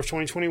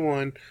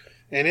 2021.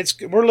 And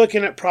we're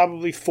looking at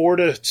probably 4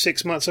 to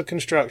 6 months of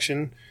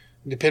construction,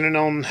 depending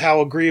on how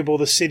agreeable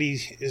the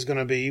city is going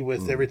to be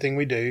with everything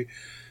we do.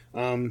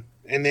 And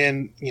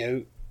then,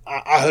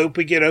 I hope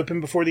we get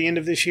open before the end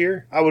of this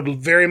year. I would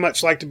very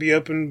much like to be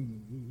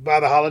open by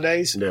the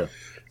holidays. Yeah.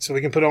 So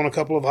we can put on a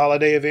couple of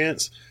holiday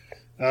events.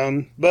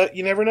 But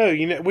you never know.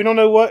 We don't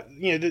know what,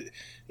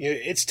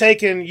 it's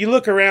taken. You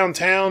look around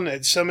town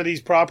at some of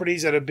these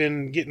properties that have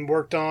been getting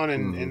worked on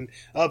and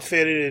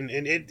upfitted,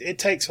 and it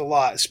takes a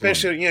lot.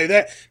 Especially,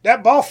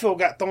 that ball field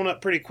got thrown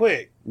up pretty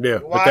quick. Yeah,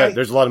 but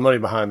there's a lot of money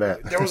behind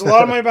that. There was a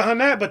lot of money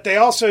behind that, but they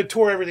also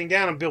tore everything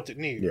down and built it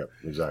new.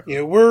 Yeah, exactly.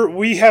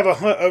 We have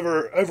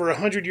over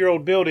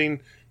 100-year-old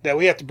building that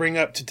we have to bring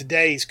up to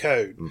today's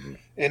code.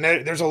 And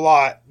there's a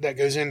lot that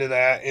goes into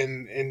that.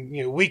 And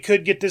we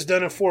could get this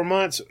done in 4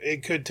 months.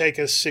 It could take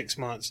us 6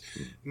 months.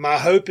 My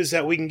hope is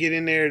that we can get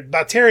in there.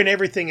 By tearing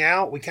everything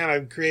out, we kind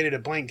of created a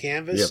blank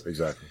canvas. Yep,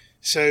 exactly.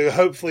 So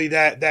hopefully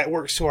that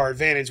works to our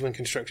advantage when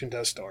construction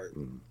does start.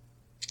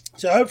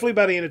 So hopefully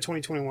by the end of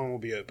 2021 we'll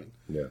be open.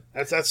 Yeah,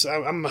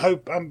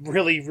 I'm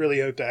really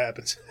hope that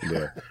happens.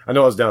 Yeah, I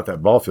know I was down at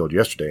that ball field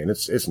yesterday, and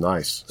it's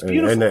nice. It's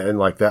beautiful, and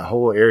like that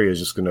whole area is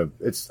just gonna.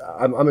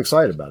 I'm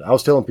excited about it. I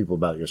was telling people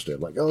about it yesterday.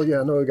 I'm like, oh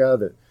yeah, I know a guy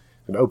that's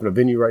gonna open a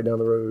venue right down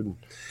the road.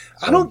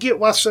 I don't get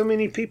why so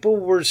many people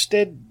were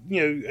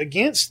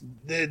against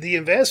the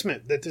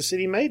investment that the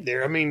city made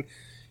there. I mean,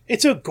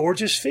 it's a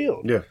gorgeous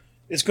field. Yeah.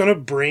 It's going to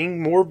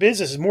bring more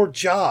businesses, more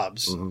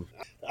jobs.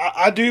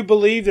 I do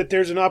believe that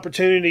there's an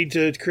opportunity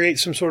to create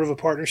some sort of a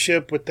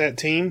partnership with that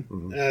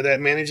team that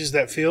manages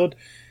that field,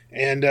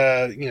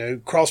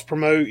 and cross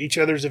promote each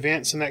other's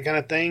events and that kind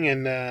of thing.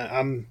 And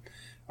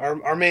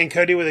our man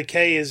Cody with a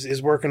K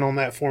is working on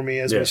that for me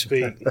as we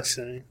speak.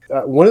 So.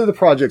 One of the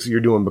projects that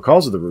you're doing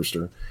because of the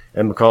Rooster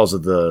and because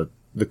of the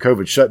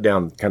COVID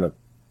shutdown, kind of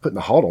putting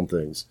a halt on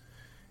things,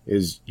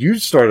 is you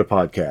started a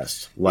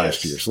podcast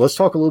last year. So let's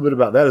talk a little bit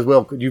about that as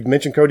well. You've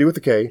mentioned Cody with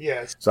the K.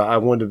 Yes. So I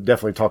wanted to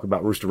definitely talk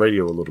about Rooster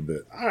Radio a little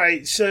bit. All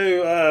right.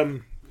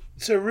 So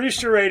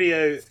Rooster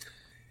Radio,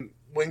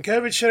 when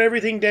COVID shut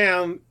everything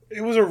down,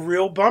 it was a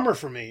real bummer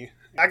for me.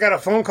 I got a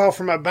phone call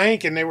from my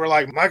bank and they were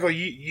like, Michael,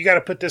 you got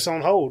to put this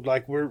on hold.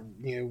 Like we're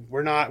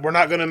not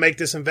going to make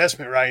this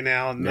investment right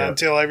now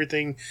until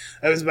everything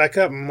opens back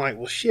up. And I'm like,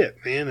 well, shit,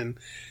 man. And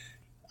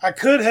I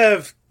could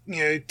have,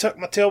 tucked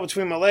my tail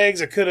between my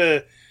legs. I could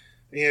have,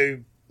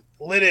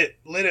 let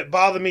it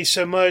bother me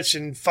so much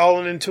and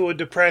fallen into a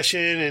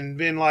depression and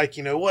been like,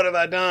 what have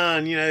I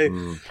done?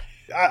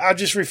 I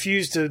just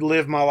refused to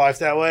live my life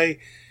that way.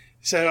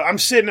 So I'm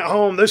sitting at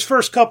home. Those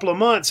first couple of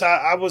months,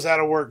 I was out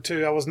of work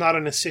too. I was not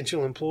an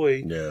essential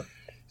employee. Yeah.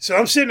 So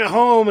I'm sitting at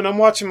home and I'm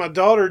watching my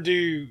daughter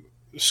do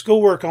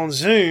schoolwork on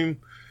Zoom.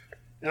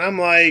 And I'm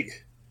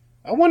like,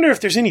 I wonder if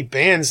there's any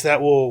bands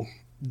that will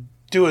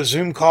do a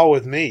Zoom call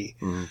with me.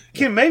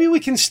 Maybe we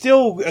can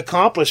still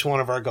accomplish one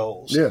of our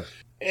goals. Yeah.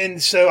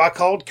 And so I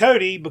called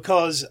Cody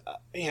because,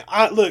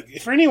 look,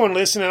 for anyone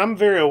listening, I'm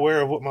very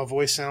aware of what my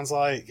voice sounds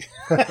like.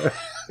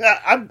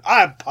 I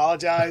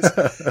apologize.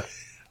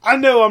 I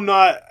know I'm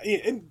not.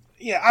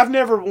 I've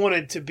never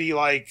wanted to be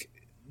like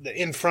the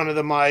in front of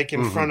the mic,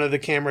 in front of the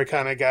camera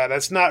kind of guy.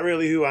 That's not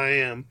really who I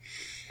am.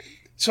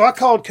 So I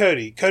called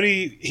Cody.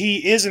 Cody,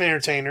 he is an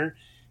entertainer.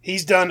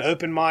 He's done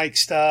open mic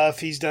stuff.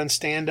 He's done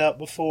stand up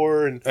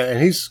before, and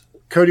he's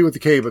Cody with the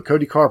K, but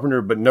Cody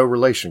Carpenter, but no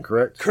relation,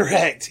 correct?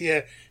 Correct.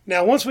 Yeah.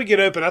 Now, once we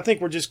get open, I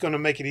think we're just going to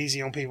make it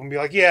easy on people and be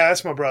like, "Yeah,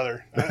 that's my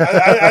brother." We're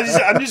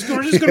just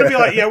going to be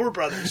like, "Yeah, we're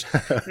brothers."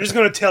 We're just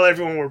going to tell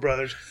everyone we're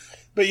brothers.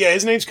 But yeah,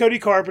 his name's Cody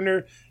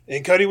Carpenter,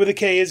 and Cody with a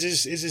K is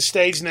his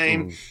stage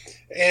name.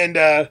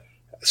 And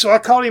so I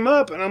called him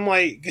up, and I'm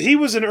like, he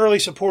was an early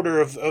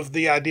supporter of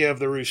the idea of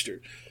the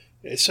Rooster.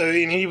 So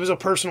and he was a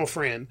personal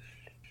friend.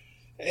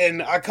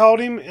 And I called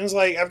him and was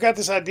like, I've got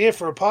this idea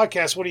for a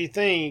podcast. What do you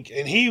think?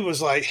 And he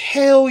was like,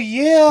 hell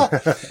yeah.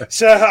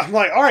 So I'm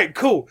like, all right,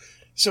 cool.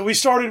 So we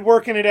started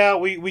working it out.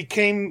 We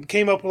came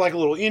up with like a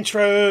little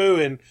intro,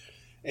 and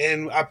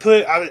I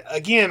put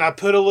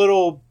a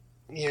little,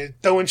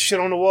 throwing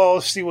shit on the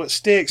wall, see what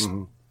sticks.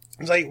 I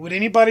was like, would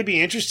anybody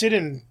be interested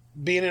in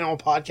being in on a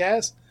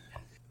podcast?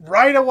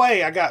 Right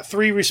away, I got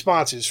 3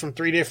 responses from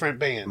 3 different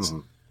bands.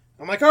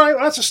 I'm like, all right,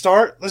 well, that's a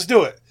start. Let's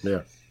do it.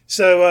 Yeah.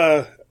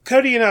 So,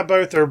 Cody and I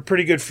both are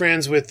pretty good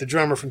friends with the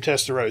drummer from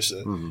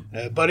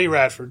Testarossa, Buddy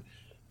Radford.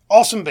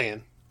 Awesome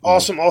band.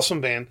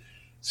 Awesome band.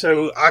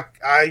 So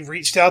I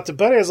reached out to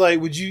Buddy. I was like,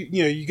 would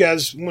you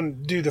guys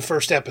want to do the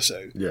first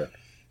episode? Yeah.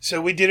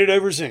 So we did it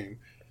over Zoom.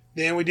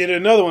 Then we did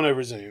another one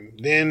over Zoom.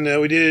 Then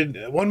we did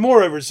one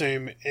more over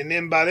Zoom. And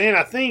then by then,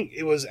 I think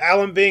it was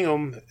Alan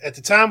Bingham. At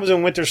the time was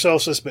in Winter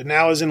Solstice, but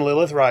now is in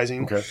Lilith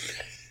Rising. Okay.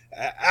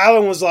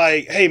 Alan was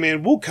like, hey,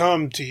 man, we'll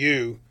come to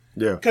you.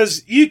 Yeah.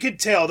 Because you could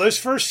tell those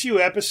first few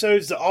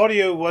episodes, the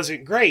audio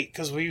wasn't great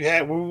because we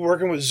were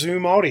working with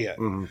Zoom audio.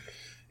 And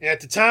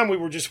at the time, we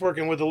were just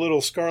working with a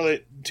little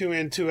Scarlett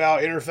 2-in,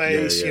 2-out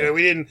interface. Yeah.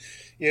 We didn't,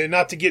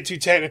 not to get too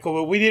technical,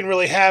 but we didn't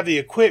really have the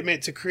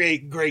equipment to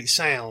create great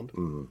sound.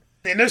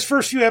 And those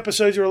first few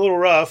episodes are a little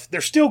rough. They're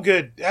still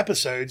good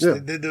episodes. Yeah.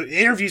 The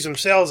interviews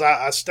themselves,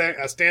 I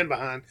stand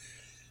behind.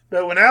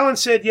 But when Alan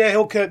said, yeah,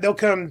 they'll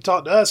come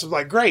talk to us, I was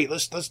like, great,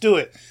 let's do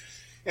it.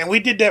 And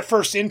we did that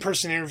first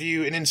in-person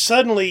interview, and then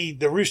suddenly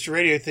the Rooster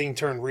Radio thing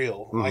turned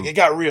real. Like, it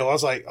got real. I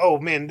was like, oh,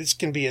 man, this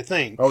can be a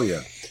thing. Oh,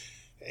 yeah.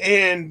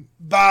 And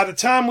by the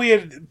time we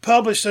had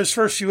published those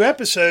first few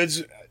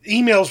episodes,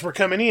 emails were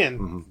coming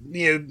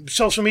in.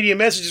 Social media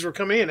messages were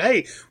coming in.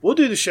 Hey, we'll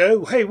do the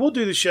show. Hey, we'll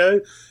do the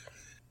show.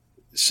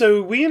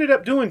 So we ended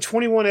up doing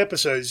 21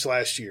 episodes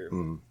last year.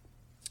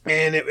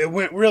 And it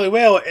went really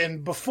well.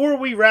 And before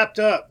we wrapped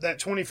up that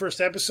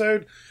 21st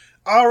episode,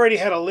 I already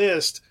had a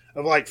list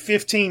of like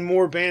 15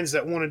 more bands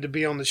that wanted to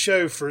be on the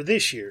show for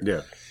this year.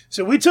 Yeah.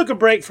 So we took a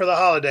break for the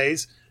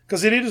holidays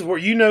because it is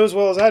work. As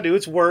well as I do.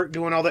 It's work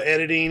doing all the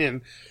editing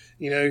and,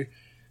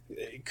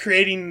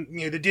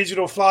 creating, the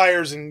digital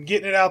flyers and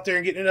getting it out there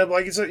and getting it up.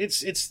 Like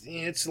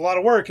it's a lot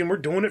of work, and we're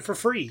doing it for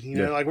free.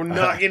 Like we're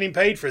not getting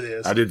paid for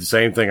this. I did the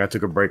same thing. I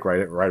took a break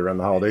right around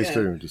the holidays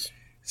too.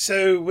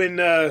 So when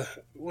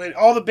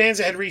all the bands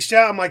that had reached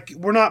out, I'm like,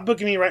 we're not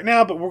booking any right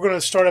now, but we're going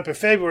to start up in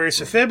February.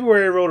 So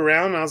February rolled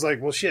around, and I was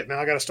like, well, shit, now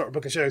I got to start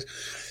booking shows.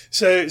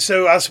 So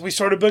we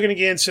started booking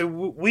again. So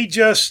we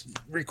just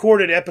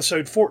recorded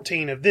episode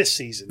 14 of this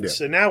season. Yeah.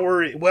 So now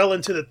we're well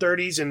into the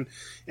 30s,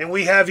 and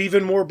we have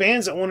even more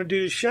bands that want to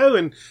do the show.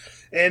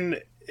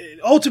 And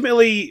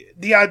ultimately,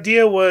 the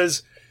idea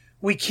was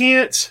we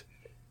can't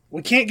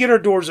we can't get our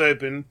doors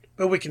open,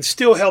 but we can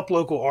still help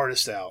local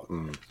artists out.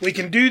 We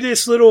can do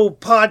this little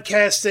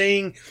podcast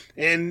thing,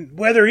 and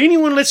whether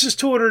anyone listens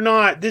to it or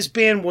not, this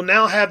band will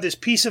now have this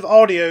piece of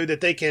audio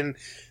that they can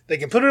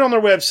put it on their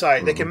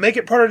website. They can make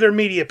it part of their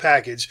media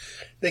package.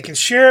 They can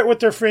share it with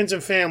their friends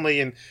and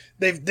family. And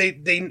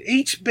they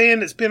each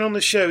band that's been on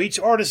the show, each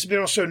artist that's been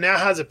on the show now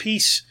has a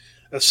piece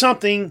of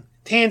something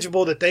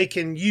tangible that they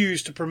can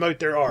use to promote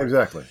their art.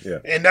 Exactly. Yeah.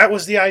 And that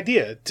was the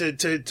idea,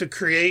 to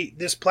create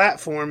this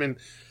platform. And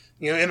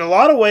in a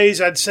lot of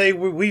ways, I'd say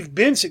we've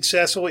been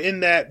successful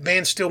in that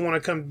bands still want to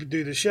come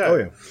do the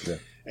show. Oh yeah.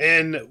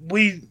 And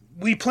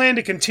we plan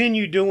to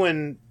continue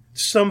doing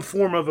some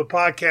form of a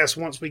podcast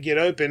once we get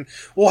open.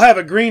 We'll have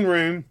a green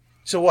room,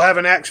 so we'll have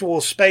an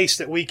actual space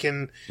that we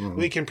can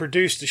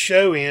produce the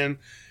show in,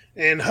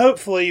 and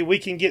hopefully we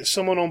can get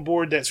someone on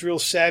board that's real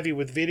savvy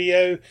with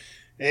video,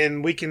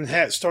 and we can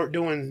start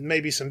doing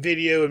maybe some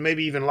video and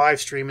maybe even live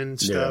streaming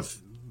stuff.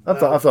 Yeah. I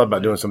thought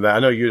about doing some of that. I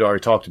know you'd already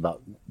talked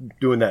about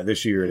doing that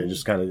this year, and it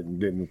just kind of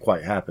didn't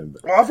quite happen.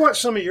 But, well, I've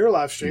watched some of your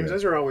live streams;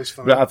 those are always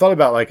fun. But I thought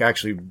about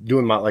actually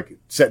doing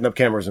setting up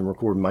cameras and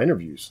recording my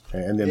interviews,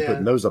 and then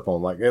putting those up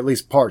on at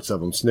least parts of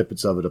them,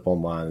 snippets of it up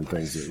online, and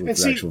things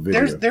with the actual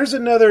video. There's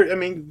another. I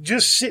mean,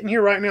 just sitting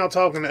here right now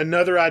talking,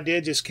 another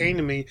idea just came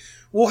to me.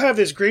 We'll have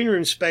this green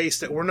room space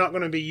that we're not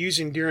going to be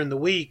using during the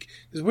week,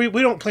 because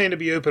we don't plan to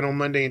be open on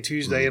Monday and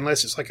Tuesday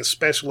unless it's like a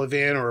special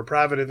event or a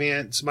private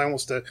event. Somebody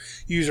wants to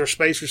use our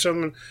space or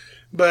something.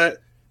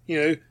 But,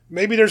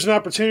 maybe there's an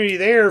opportunity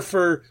there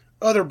for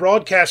other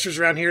broadcasters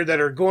around here that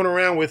are going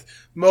around with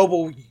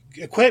mobile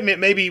equipment.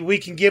 Maybe we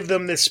can give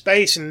them this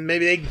space, and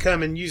maybe they can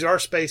come and use our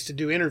space to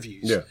do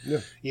interviews.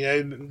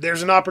 Yeah.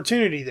 There's an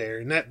opportunity there,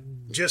 and that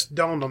just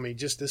dawned on me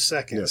just this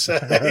second. Yeah. So,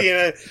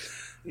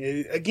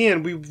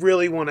 again, we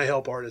really want to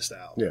help artists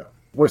out. Yeah.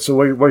 So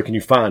where can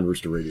you find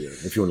Rooster Radio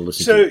if you want to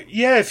listen to it? So,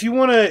 if you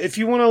want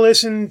to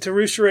listen to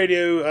Rooster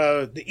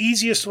Radio, the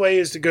easiest way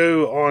is to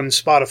go on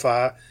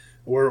Spotify.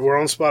 We're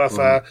on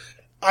Spotify.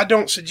 I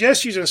don't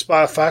suggest using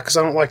Spotify because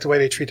I don't like the way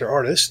they treat their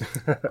artists.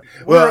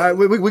 Well,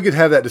 we could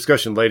have that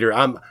discussion later.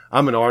 I'm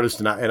an artist,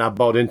 and I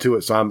bought into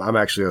it, so I'm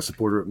actually a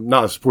supporter,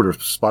 not a supporter of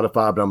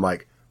Spotify, but I'm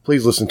like,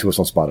 please listen to us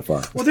on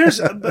Spotify.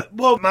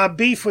 Well, my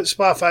beef with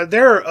Spotify,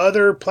 there are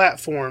other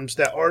platforms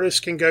that artists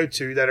can go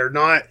to that are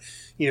not,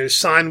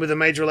 signed with a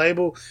major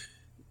label,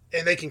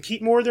 and they can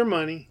keep more of their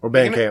money. Or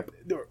Bandcamp.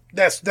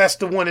 That's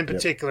the one in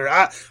particular.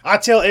 Yep. I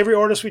tell every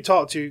artist we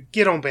talk to,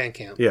 get on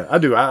Bandcamp. Yeah, I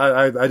do.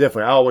 I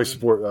definitely, I always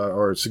support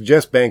or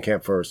suggest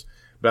Bandcamp first,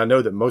 but I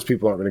know that most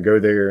people aren't going to go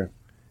there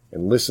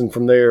and listen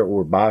from there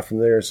or buy from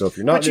there. So if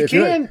you're not, if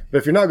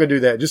you're not going to do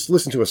that, just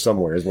listen to us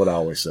somewhere is what I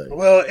always say.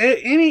 Well,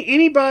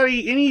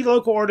 any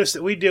local artist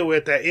that we deal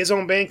with that is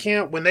on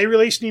Bandcamp, when they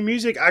release new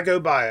music, I go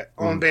buy it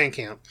on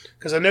Bandcamp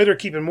because I know they're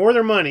keeping more of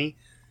their money.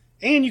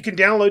 And you can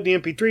download the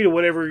MP3 to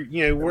whatever,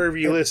 wherever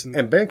you listen.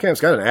 And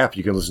Bandcamp's got an app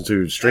you can listen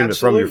to, stream it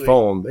from your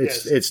phone.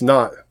 It's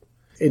not,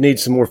 it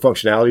needs some more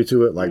functionality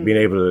to it, like being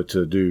able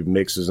to do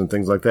mixes and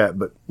things like that.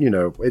 But,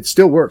 it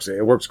still works.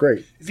 It works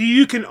great.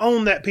 You can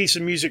own that piece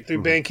of music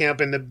through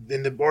Bandcamp, and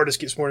the artist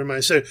gets more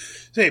money. So,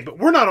 but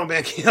we're not on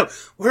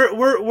Bandcamp.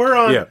 We're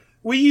on. Yeah.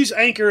 We use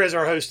Anchor as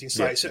our hosting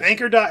site. Yeah. So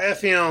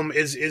Anchor.fm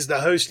is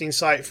the hosting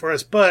site for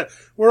us. But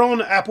we're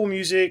on Apple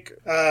Music,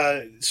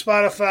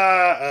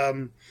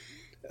 Spotify,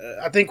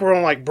 I think we're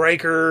on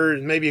Breaker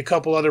and maybe a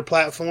couple other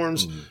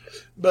platforms,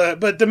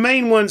 but the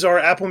main ones are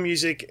Apple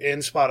Music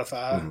and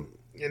Spotify,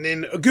 and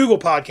then a Google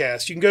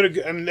Podcast. You can go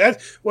to. I mean,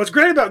 that's what's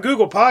great about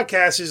Google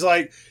Podcasts is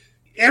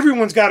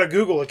everyone's got a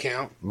Google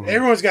account,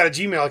 everyone's got a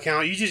Gmail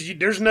account.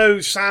 There's no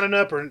signing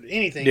up or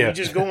anything. Yeah. You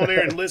just go on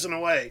there and listen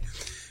away.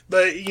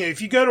 But if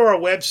you go to our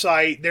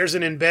website, there's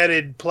an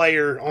embedded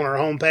player on our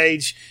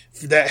homepage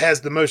that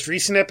has the most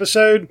recent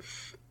episode.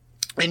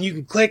 And you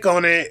can click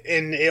on it,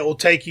 and it will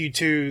take you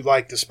to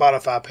the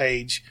Spotify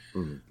page.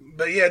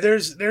 But yeah,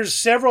 there's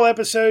several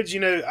episodes.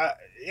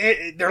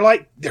 They're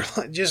like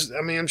just.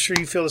 I mean, I'm sure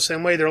you feel the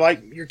same way. They're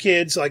like your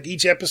kids.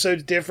 Each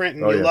episode's different,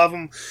 and you love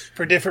them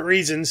for different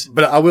reasons.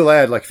 But I will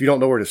add, if you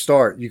don't know where to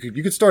start, you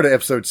could start at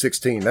episode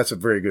 16. That's a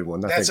very good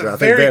one. I think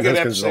very good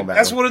episode.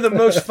 That's one of the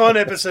most fun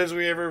episodes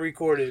we ever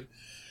recorded.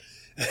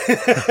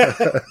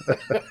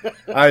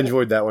 I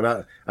enjoyed that one.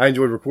 I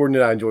enjoyed recording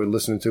it. I enjoyed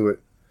listening to it.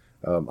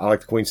 I like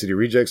the Queen City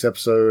Rejects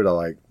episode. I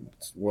like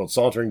World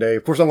Sauntering Day.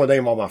 Of course, I'm going to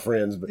name all my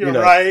friends, but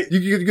right.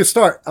 You can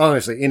start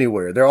honestly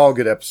anywhere. They're all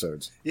good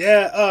episodes.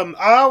 Yeah.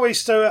 I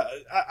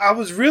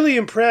was really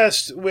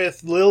impressed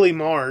with Lily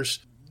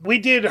Mars. We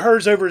did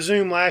hers over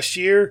Zoom last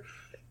year.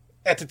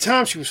 At the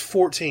time, she was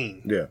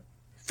 14. Yeah.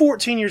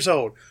 14 years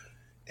old.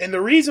 And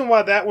the reason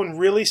why that one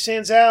really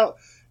stands out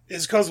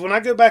is because when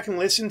I go back and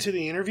listen to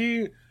the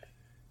interview,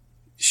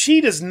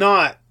 she does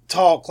not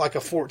talk like a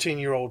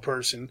 14-year-old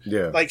person.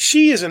 Yeah.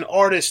 She is an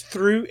artist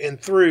through and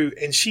through,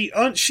 and she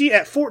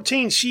at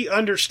 14 she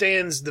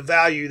understands the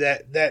value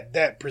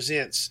that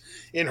presents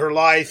in her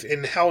life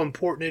and how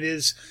important it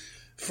is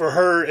for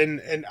her,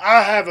 and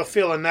I have a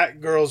feeling that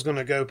girl's going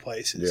to go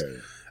places.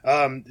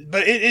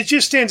 But it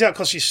just stands out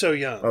because she's so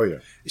young. Oh yeah,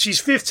 she's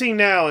 15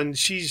 now, and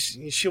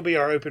she'll be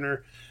our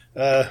opener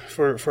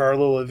for our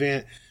little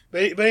event.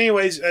 But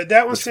anyways,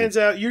 that one stands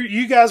out.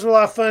 You guys were a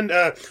lot of fun.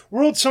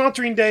 World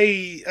Sauntering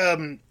Day,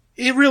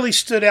 it really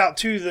stood out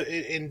too.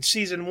 In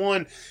season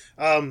 1,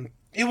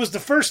 it was the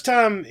first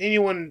time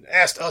anyone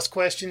asked us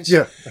questions.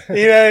 Yeah,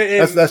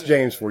 and, that's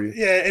James for you.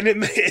 Yeah, and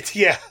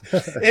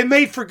it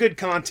made for good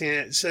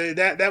content. So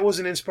that was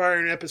an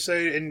inspiring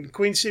episode. And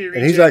Queen City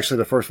Region, and he's actually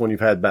the first one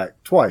you've had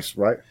back twice,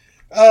 right?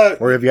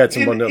 Or have you had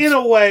someone else? In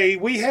a way,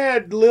 we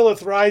had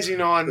Lilith Rising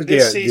on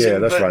this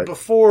season, that's but right.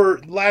 Before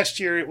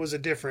last year, it was a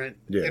different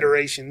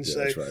iteration. Yeah, so,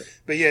 that's right.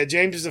 But yeah,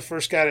 James is the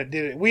first guy that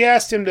did it. We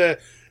asked him to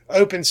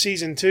open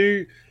season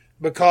 2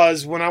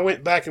 because when I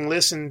went back and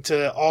listened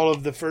to all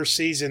of the first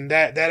season,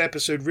 that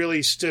episode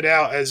really stood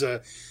out as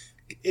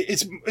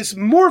it's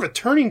more of a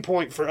turning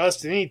point for us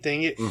than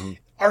anything.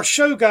 Our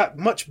show got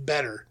much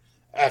better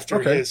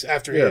after his.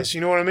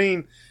 You know what I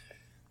mean?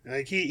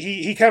 Like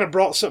he kind of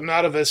brought something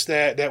out of us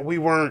that we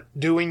weren't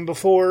doing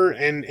before,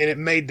 and it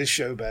made the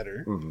show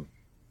better. Okay.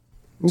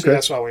 So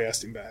that's why we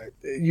asked him back.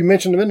 You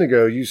mentioned a minute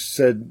ago,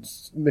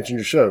 mentioned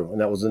your show,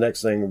 and that was the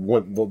next thing,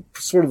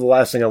 sort of the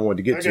last thing I wanted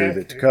to get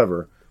to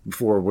cover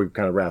before we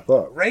kind of wrap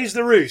up. Raise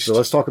the Roost. So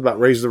let's talk about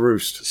Raise the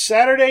Roost.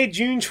 Saturday,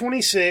 June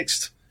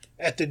 26th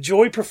at the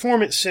Joy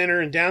Performance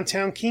Center in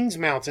downtown Kings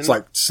Mountain. It's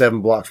like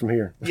 7 blocks from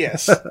here.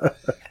 Yes.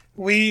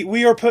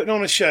 we are putting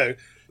on a show.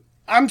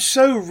 I'm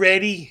so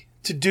ready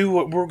to do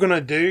what we're going to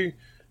do.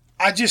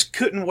 I just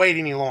couldn't wait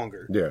any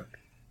longer. Yeah.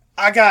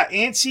 I got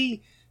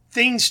antsy.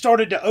 Things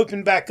started to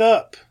open back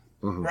up,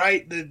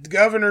 right? The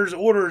governor's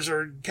orders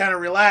are kind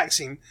of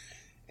relaxing.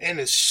 And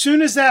as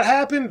soon as that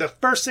happened, the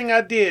first thing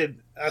I did,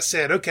 I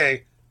said,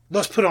 okay,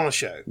 let's put on a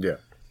show. Yeah.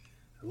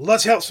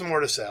 Let's help some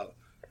artists out.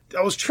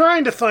 I was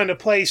trying to find a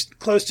place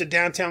close to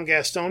downtown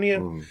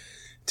Gastonia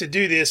to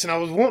do this, and I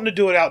was wanting to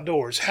do it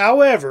outdoors.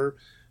 However,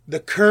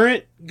 the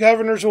current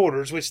governor's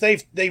orders, which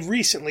they've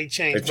recently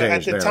changed, but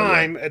at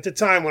the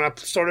time when I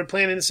started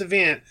planning this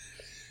event,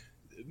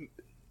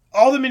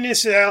 all the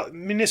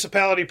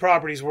municipality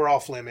properties were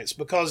off limits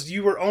because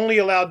you were only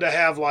allowed to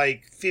have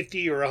like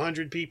 50 or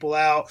 100 people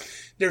out.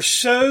 There's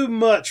so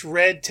much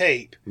red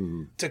tape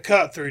to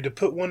cut through to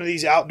put one of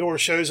these outdoor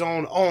shows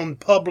on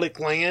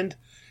public land.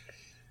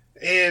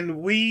 And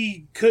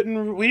we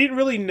didn't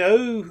really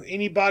know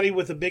anybody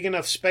with a big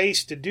enough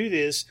space to do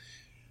this.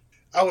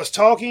 I was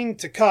talking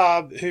to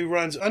Cobb, who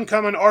runs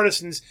Uncommon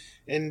Artisans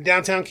in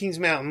downtown Kings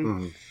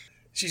Mountain.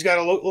 She's got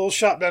a little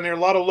shop down there, a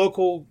lot of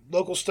local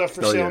stuff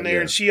for sale in there.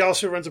 Yeah. And she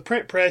also runs a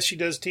print press. She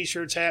does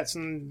T-shirts, hats,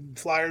 and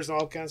flyers and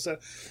all kinds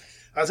of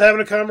stuff. I was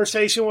having a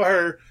conversation with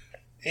her,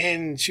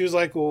 and she was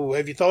like, well,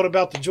 have you thought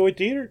about the Joy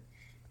Theater?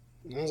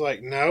 And I was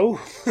like, no.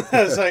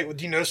 I was like, well,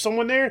 do you know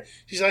someone there?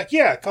 She's like,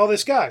 yeah, call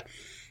this guy.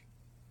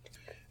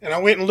 And I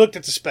went and looked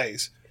at the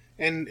space.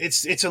 And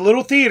it's a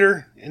little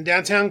theater in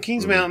downtown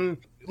Kings Mountain,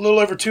 a little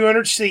over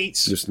 200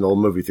 seats. Just an old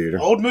movie theater.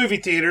 Old movie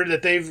theater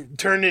that they've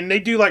turned in. They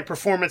do like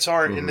performance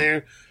art in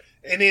there.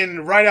 And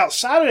then right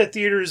outside of the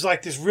theater is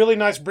like this really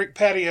nice brick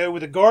patio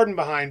with a garden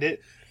behind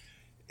it.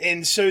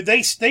 And so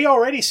they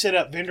already set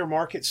up vendor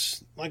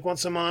markets like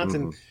once a month.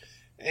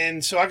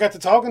 And so I got to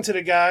talking to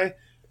the guy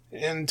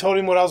and told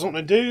him what I was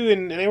wanting to do.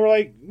 And they were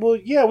like, well,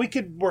 yeah, we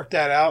could work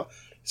that out.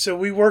 So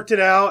we worked it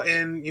out,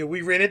 and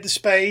we rented the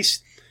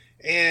space.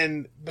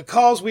 And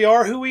because we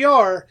are who we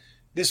are,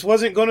 this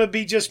wasn't going to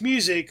be just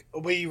music.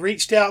 We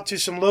reached out to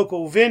some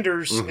local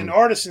vendors and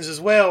artisans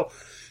as well.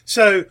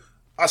 So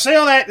I say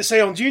all that to say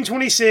on June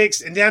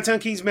 26th in downtown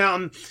Kings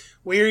Mountain,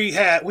 we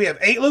have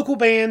 8 local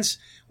bands.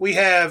 We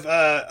have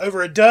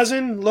over a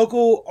dozen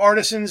local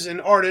artisans and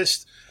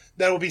artists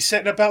that will be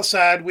setting up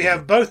outside. We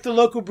have both the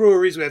local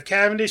breweries. We have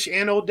Cavendish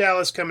and Old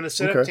Dallas coming to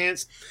set up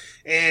tents.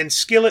 And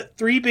Skillet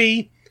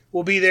 3B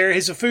will be there.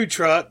 He's a food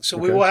truck, so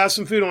we will have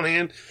some food on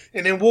hand.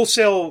 And then we'll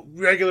sell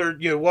regular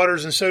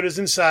waters and sodas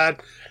inside.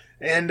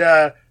 And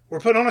we're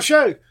putting on a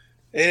show.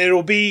 And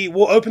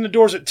we'll open the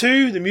doors at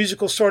 2. The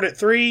music will start at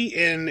 3,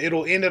 and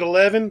it'll end at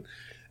 11.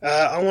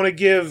 I want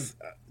to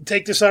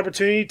take this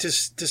opportunity to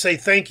say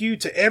thank you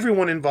to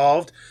everyone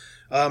involved.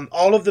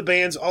 All of the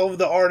bands, all of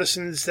the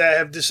artisans that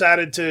have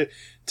decided to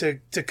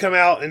come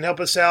out and help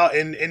us out.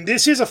 And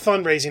this is a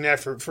fundraising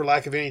effort for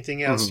lack of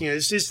anything else.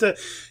 It's just I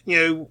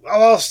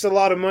lost a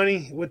lot of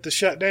money with the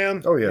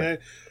shutdown. Oh, yeah.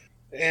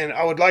 And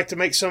I would like to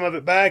make some of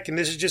it back. And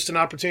this is just an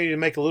opportunity to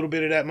make a little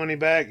bit of that money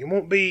back. It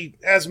won't be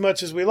as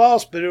much as we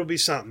lost, but it'll be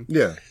something.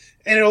 Yeah.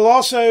 And it'll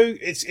also,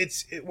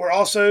 we're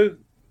also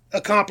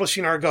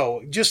accomplishing our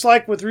goal. Just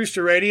like with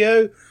Rooster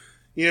Radio,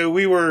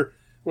 we were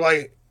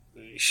like,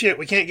 shit,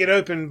 we can't get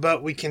open,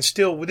 but we can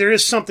still, there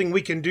is something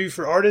we can do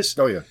for artists.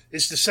 Oh, yeah.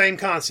 It's the same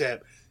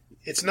concept.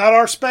 It's not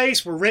our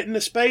space. We're renting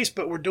a space,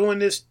 but we're doing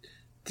this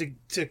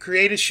to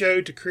create a show,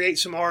 to create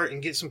some art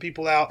and get some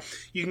people out.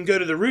 You can go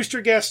to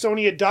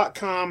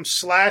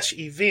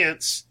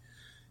theroostergastonia.com/events,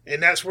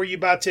 and that's where you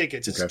buy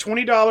tickets. It's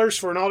 $20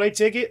 for an all-day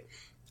ticket.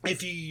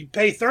 If you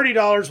pay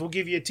 $30, we'll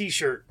give you a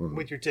T-shirt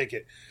with your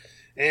ticket.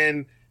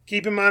 And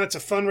Keep in mind it's a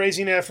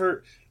fundraising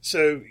effort.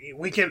 So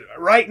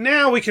right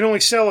now we can only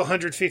sell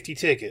 150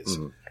 tickets.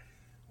 Mm-hmm.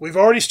 We've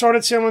already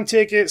started selling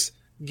tickets.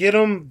 Get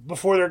them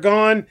before they're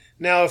gone.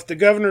 Now, if the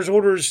governor's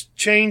orders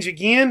change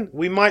again,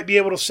 we might be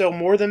able to sell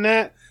more than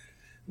that.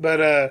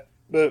 But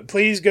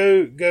please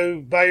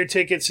go buy your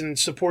tickets and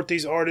support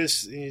these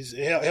artists.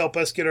 Help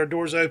us get our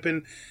doors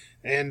open.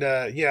 And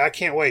I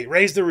can't wait.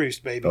 Raise the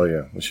Roost, baby. Oh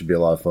yeah, it should be a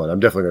lot of fun. I'm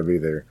definitely going to be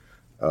there.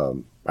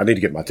 I need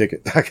to get my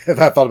ticket. I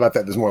thought about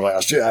that this morning. Like,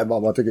 oh, shit, I haven't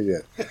bought my ticket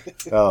yet.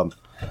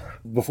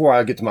 Before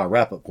I get to my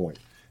wrap-up point,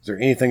 is there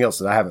anything else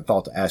that I haven't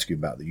thought to ask you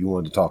about that you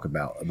wanted to talk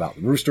about the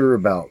Rooster,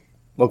 about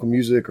local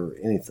music, or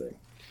anything?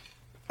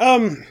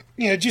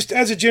 Just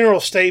as a general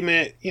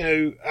statement,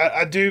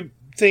 I do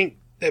think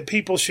that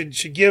people should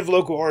give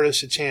local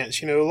artists a chance.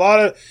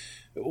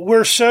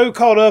 We're so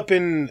caught up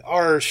in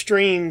our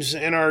streams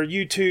and our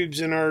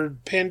YouTubes and our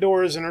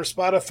Pandoras and our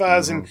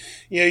Spotifys and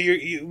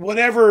you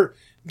whatever.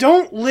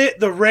 Don't let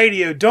the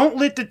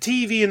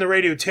TV and the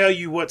radio tell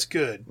you what's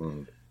good,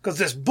 because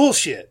that's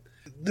bullshit.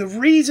 The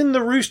reason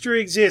the Rooster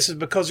exists is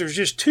because there's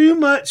just too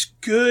much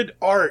good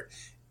art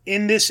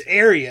in this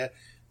area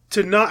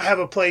to not have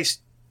a place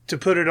to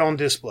put it on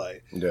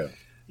display. Yeah.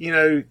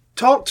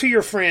 Talk to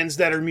your friends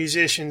that are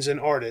musicians and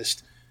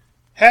artists.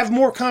 Have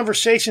more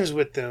conversations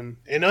with them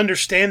and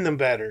understand them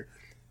better,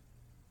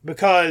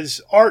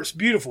 because art's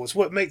beautiful. It's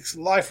what makes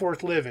life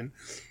worth living.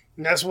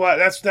 And that's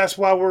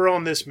why we're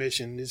on this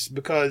mission. It's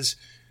because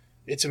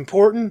it's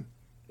important.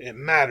 It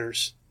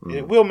matters. And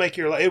it will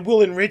it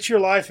will enrich your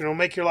life, and it'll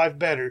make your life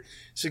better.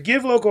 So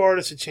give local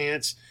artists a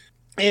chance.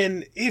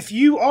 And if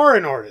you are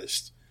an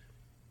artist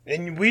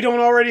and we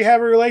don't already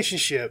have a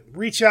relationship,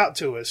 reach out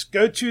to us.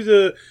 Go to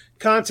the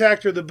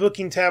contact or the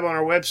booking tab on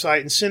our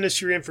website and send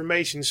us your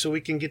information so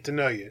we can get to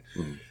know you.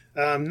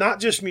 Not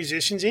just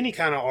musicians, any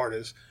kind of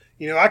artist.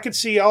 I could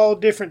see all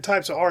different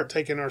types of art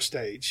taking our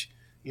stage.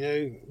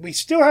 We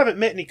still haven't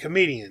met any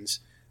comedians.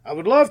 I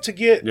would love to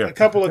get a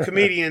couple of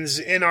comedians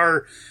in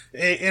our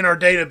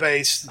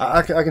database.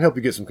 I can help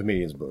you get some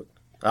comedians booked.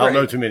 I don't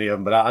know too many of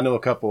them, but I know a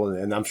couple,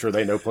 and I'm sure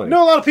they know plenty. I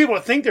know a lot of people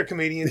that think they're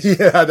comedians.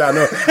 Yeah, I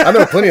know. I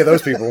know plenty of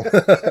those people.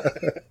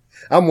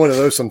 I'm one of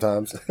those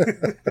sometimes.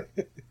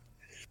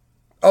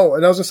 Oh,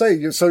 and I was going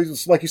to say, so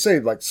like you say,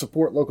 like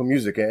support local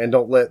music and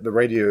don't let the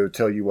radio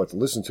tell you what to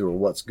listen to or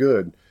what's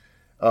good.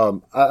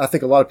 I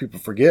think a lot of people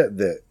forget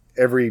that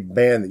every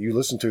band that you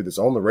listen to that's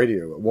on the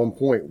radio at one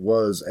point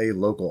was a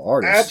local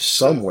artist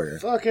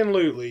somewhere.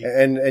 Absolutely.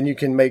 And you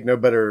can make no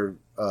better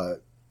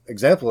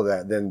example of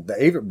that than the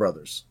Avett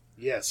Brothers.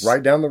 Yes.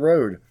 Right down the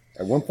road.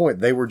 At one point,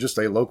 they were just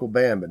a local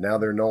band, but now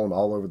they're known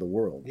all over the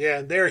world.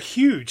 Yeah, they're a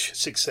huge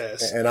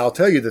success. And I'll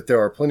tell you that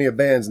there are plenty of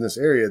bands in this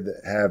area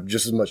that have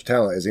just as much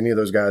talent as any of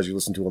those guys you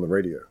listen to on the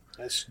radio.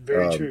 That's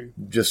very true.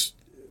 Just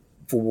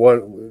for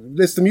one,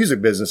 it's the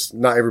music business.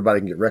 Not everybody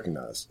can get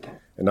recognized,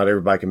 and not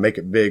everybody can make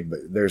it big.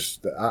 But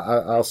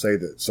I'll say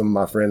that some of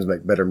my friends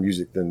make better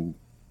music than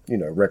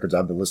records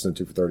I've been listening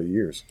to for 30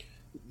 years.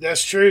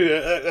 That's true.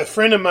 A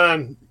friend of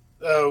mine.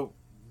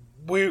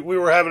 We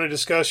were having a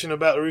discussion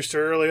about the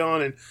Rooster early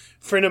on, and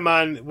a friend of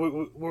mine,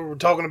 we were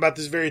talking about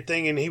this very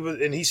thing, and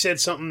he said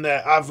something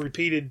that I've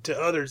repeated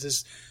to others,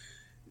 is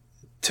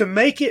to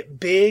make it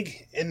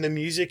big in the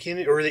music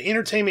or the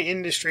entertainment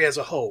industry as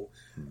a whole.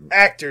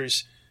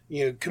 Actors,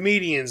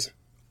 comedians,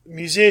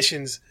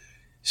 musicians,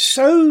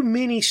 so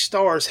many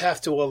stars have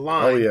to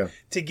align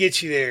to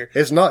get you there.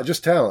 It's not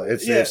just talent.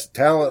 It's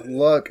talent,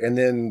 luck, and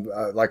then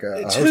like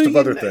a host of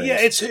other things. Yeah,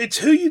 it's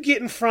who you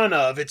get in front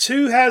of. It's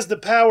who has the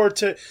power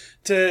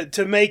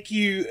to make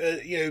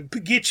you,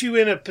 get you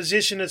in a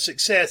position of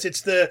success.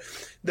 It's the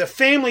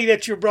family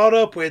that you're brought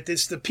up with.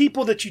 It's the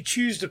people that you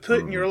choose to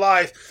put in your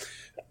life.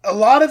 A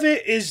lot of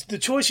it is the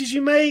choices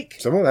you make.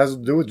 Some of it has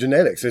to do with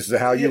genetics. It's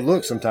how you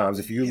look sometimes.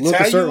 If you look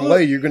a certain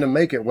way, you're going to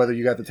make it whether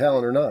you got the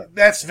talent or not.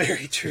 That's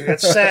very true.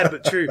 That's sad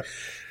but true.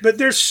 But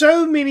there's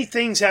so many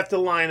things have to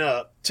line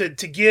up to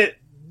get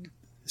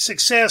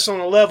success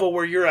on a level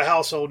where you're a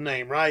household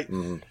name, right?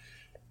 Mm-hmm.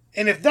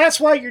 And if that's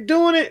why you're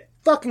doing it,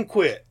 fucking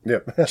quit.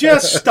 Yep.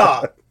 Just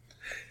stop.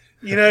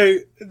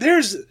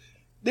 There's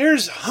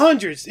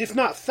hundreds, if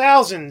not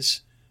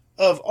thousands,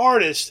 of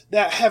artists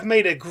that have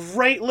made a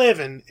great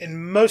living,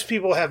 and most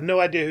people have no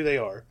idea who they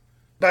are.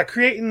 By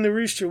creating the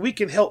Rooster, we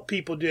can help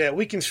people do that.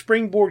 We can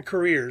springboard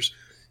careers.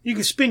 You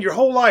can spend your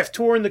whole life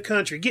touring the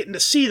country, getting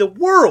to see the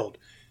world.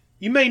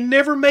 You may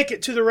never make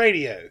it to the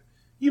radio.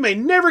 You may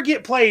never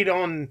get played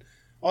on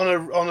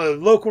a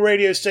local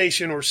radio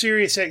station or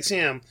Sirius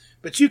XM,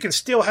 but you can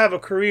still have a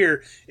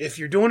career if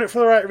you're doing it for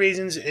the right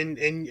reasons and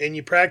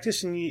you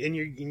practice and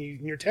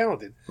you're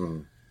talented.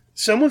 Mm-hmm.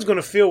 Someone's going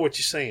to feel what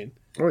you're saying.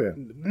 Oh, yeah.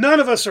 None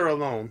of us are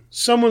alone.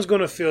 Someone's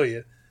going to feel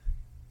you.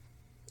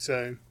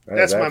 So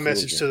that's my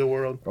message to the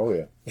world. Oh,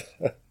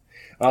 yeah.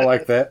 I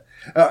like that.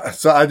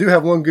 So I do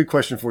have one good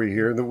question for you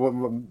here.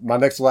 My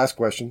next to last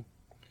question.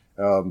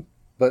 But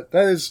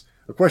that is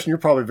a question you're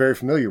probably very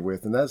familiar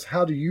with, and that's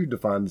how do you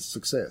define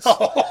success?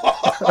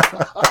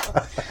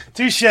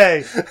 Touche.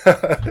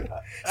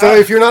 So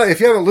if you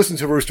haven't listened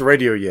to Rooster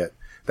Radio yet,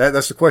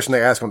 That's the question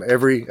they ask on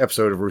every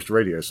episode of Rooster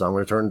Radio. So I'm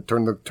going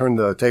to turn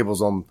the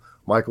tables on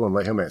Michael and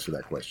let him answer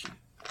that question.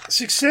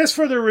 Success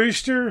for the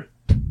Rooster,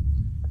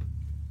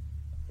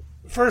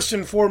 first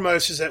and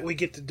foremost, is that we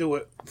get to do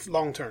it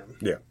long term.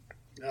 Yeah.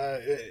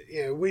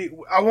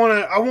 I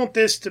want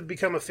this to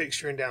become a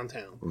fixture in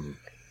downtown.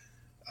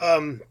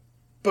 Mm-hmm.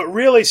 But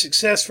really,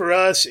 success for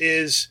us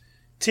is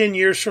 10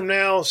 years from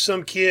now,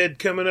 some kid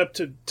coming up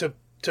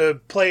to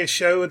play a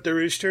show at the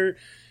Rooster,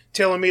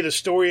 telling me the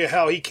story of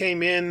how he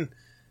came in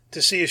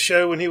to see a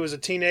show when he was a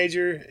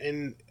teenager,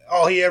 and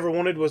all he ever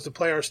wanted was to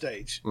play our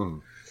stage. Mm-hmm.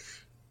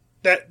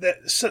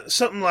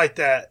 Something like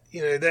that,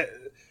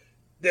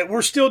 that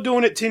we're still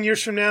doing it 10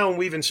 years from now, and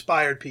we've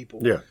inspired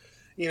people. Yeah.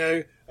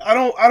 I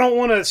don't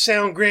want to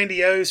sound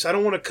grandiose. I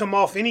don't want to come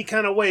off any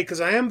kind of way,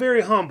 because I am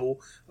very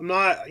humble. I'm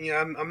not,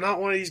 I'm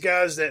not one of these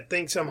guys that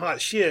thinks I'm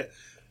hot shit.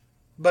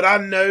 But I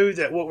know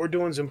that what we're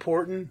doing is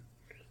important,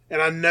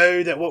 and I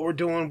know that what we're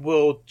doing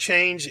will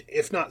change,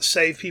 if not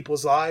save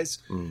people's lives.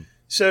 Mm.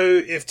 So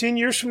if 10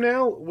 years from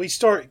now we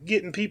start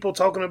getting people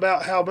talking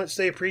about how much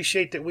they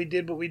appreciate that we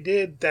did what we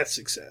did, that's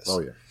success.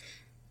 Oh yeah.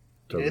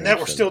 Totally, and that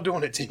we're still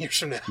doing it 10 years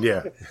from now.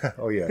 Yeah.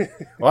 Oh, yeah.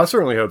 Well, I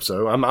certainly hope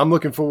so. I'm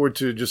looking forward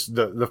to just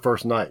the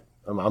first night.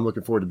 I'm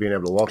looking forward to being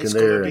able to walk in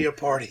there be a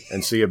party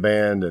and see a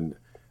band, and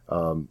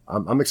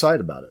I'm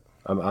excited about it.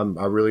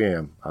 I really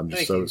am. I'm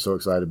just so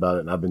excited about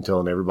it, and I've been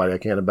telling everybody I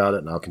can about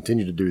it, and I'll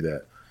continue to do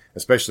that,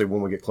 especially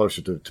when we get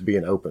closer to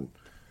being open.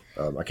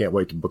 I can't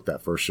wait to book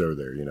that first show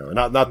there, and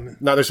not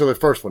necessarily the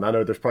first one. I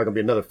know there's probably going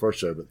to be another first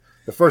show, but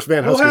the first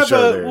Van Husky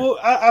show there. Well,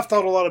 I've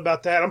thought a lot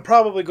about that. I'm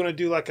probably going to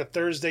do like a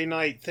Thursday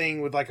night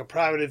thing with like a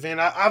private event.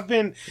 I've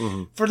been,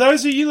 for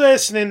those of you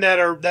listening that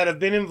have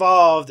been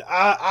involved,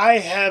 I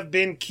have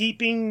been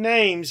keeping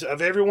names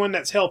of everyone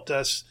that's helped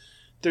us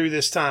through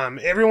this time.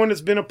 Everyone that's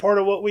been a part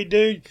of what we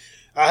do.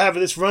 I have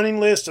this running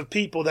list of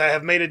people that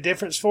have made a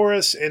difference for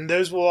us, and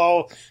those will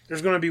all,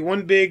 there's going to be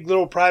one big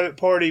little private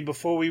party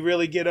before we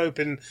really get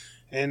open.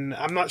 And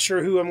I'm not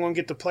sure who I'm going to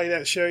get to play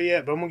that show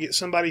yet, but I'm going to get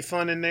somebody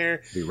fun in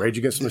there. Be Rage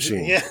Against the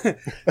Machine. Yeah.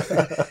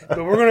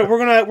 But we're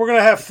gonna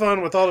have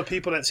fun with all the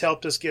people that's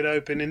helped us get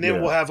open, and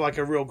then we'll have like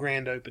a real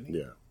grand opening.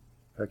 Yeah.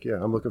 Heck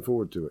yeah. I'm looking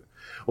forward to it.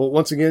 Well,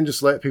 once again,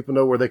 just let people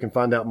know where they can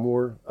find out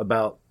more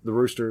about the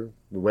Rooster,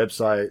 the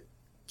website,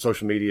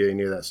 social media,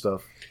 any of that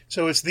stuff.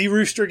 So it's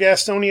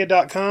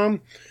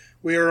theroostergastonia.com.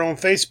 We are on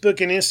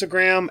Facebook and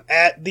Instagram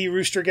at The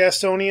Rooster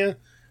Gastonia.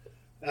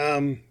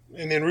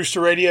 And then Rooster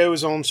Radio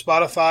is on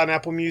Spotify and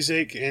Apple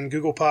Music and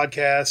Google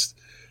Podcasts.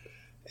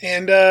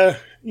 And,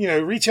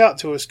 reach out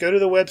to us. Go to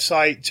the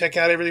website. Check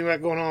out everything we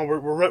got going on.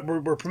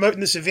 We're promoting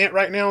this event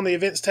right now on the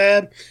events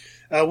tab.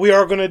 We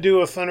are going to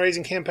do a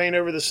fundraising campaign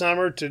over the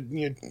summer to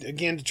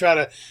try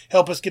to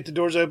help us get the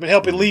doors open,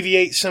 help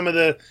alleviate some of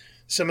the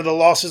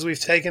losses we've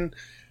taken.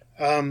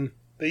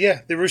 But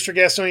yeah,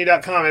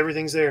 theroostergastonia.com,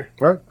 everything's there.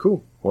 All right,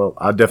 cool. Well,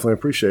 I definitely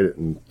appreciate it,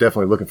 and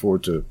definitely looking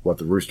forward to what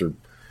the Rooster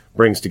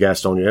brings to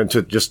Gastonia and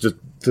to the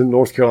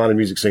North Carolina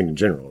music scene in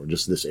general, or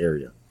just this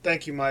area.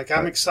 Thank you, Mike.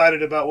 I'm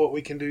excited about what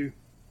we can do.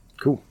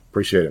 Cool.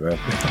 Appreciate it, man.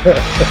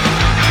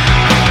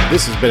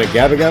 This has been a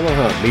Gabba Gabba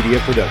Hunt Media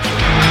Production.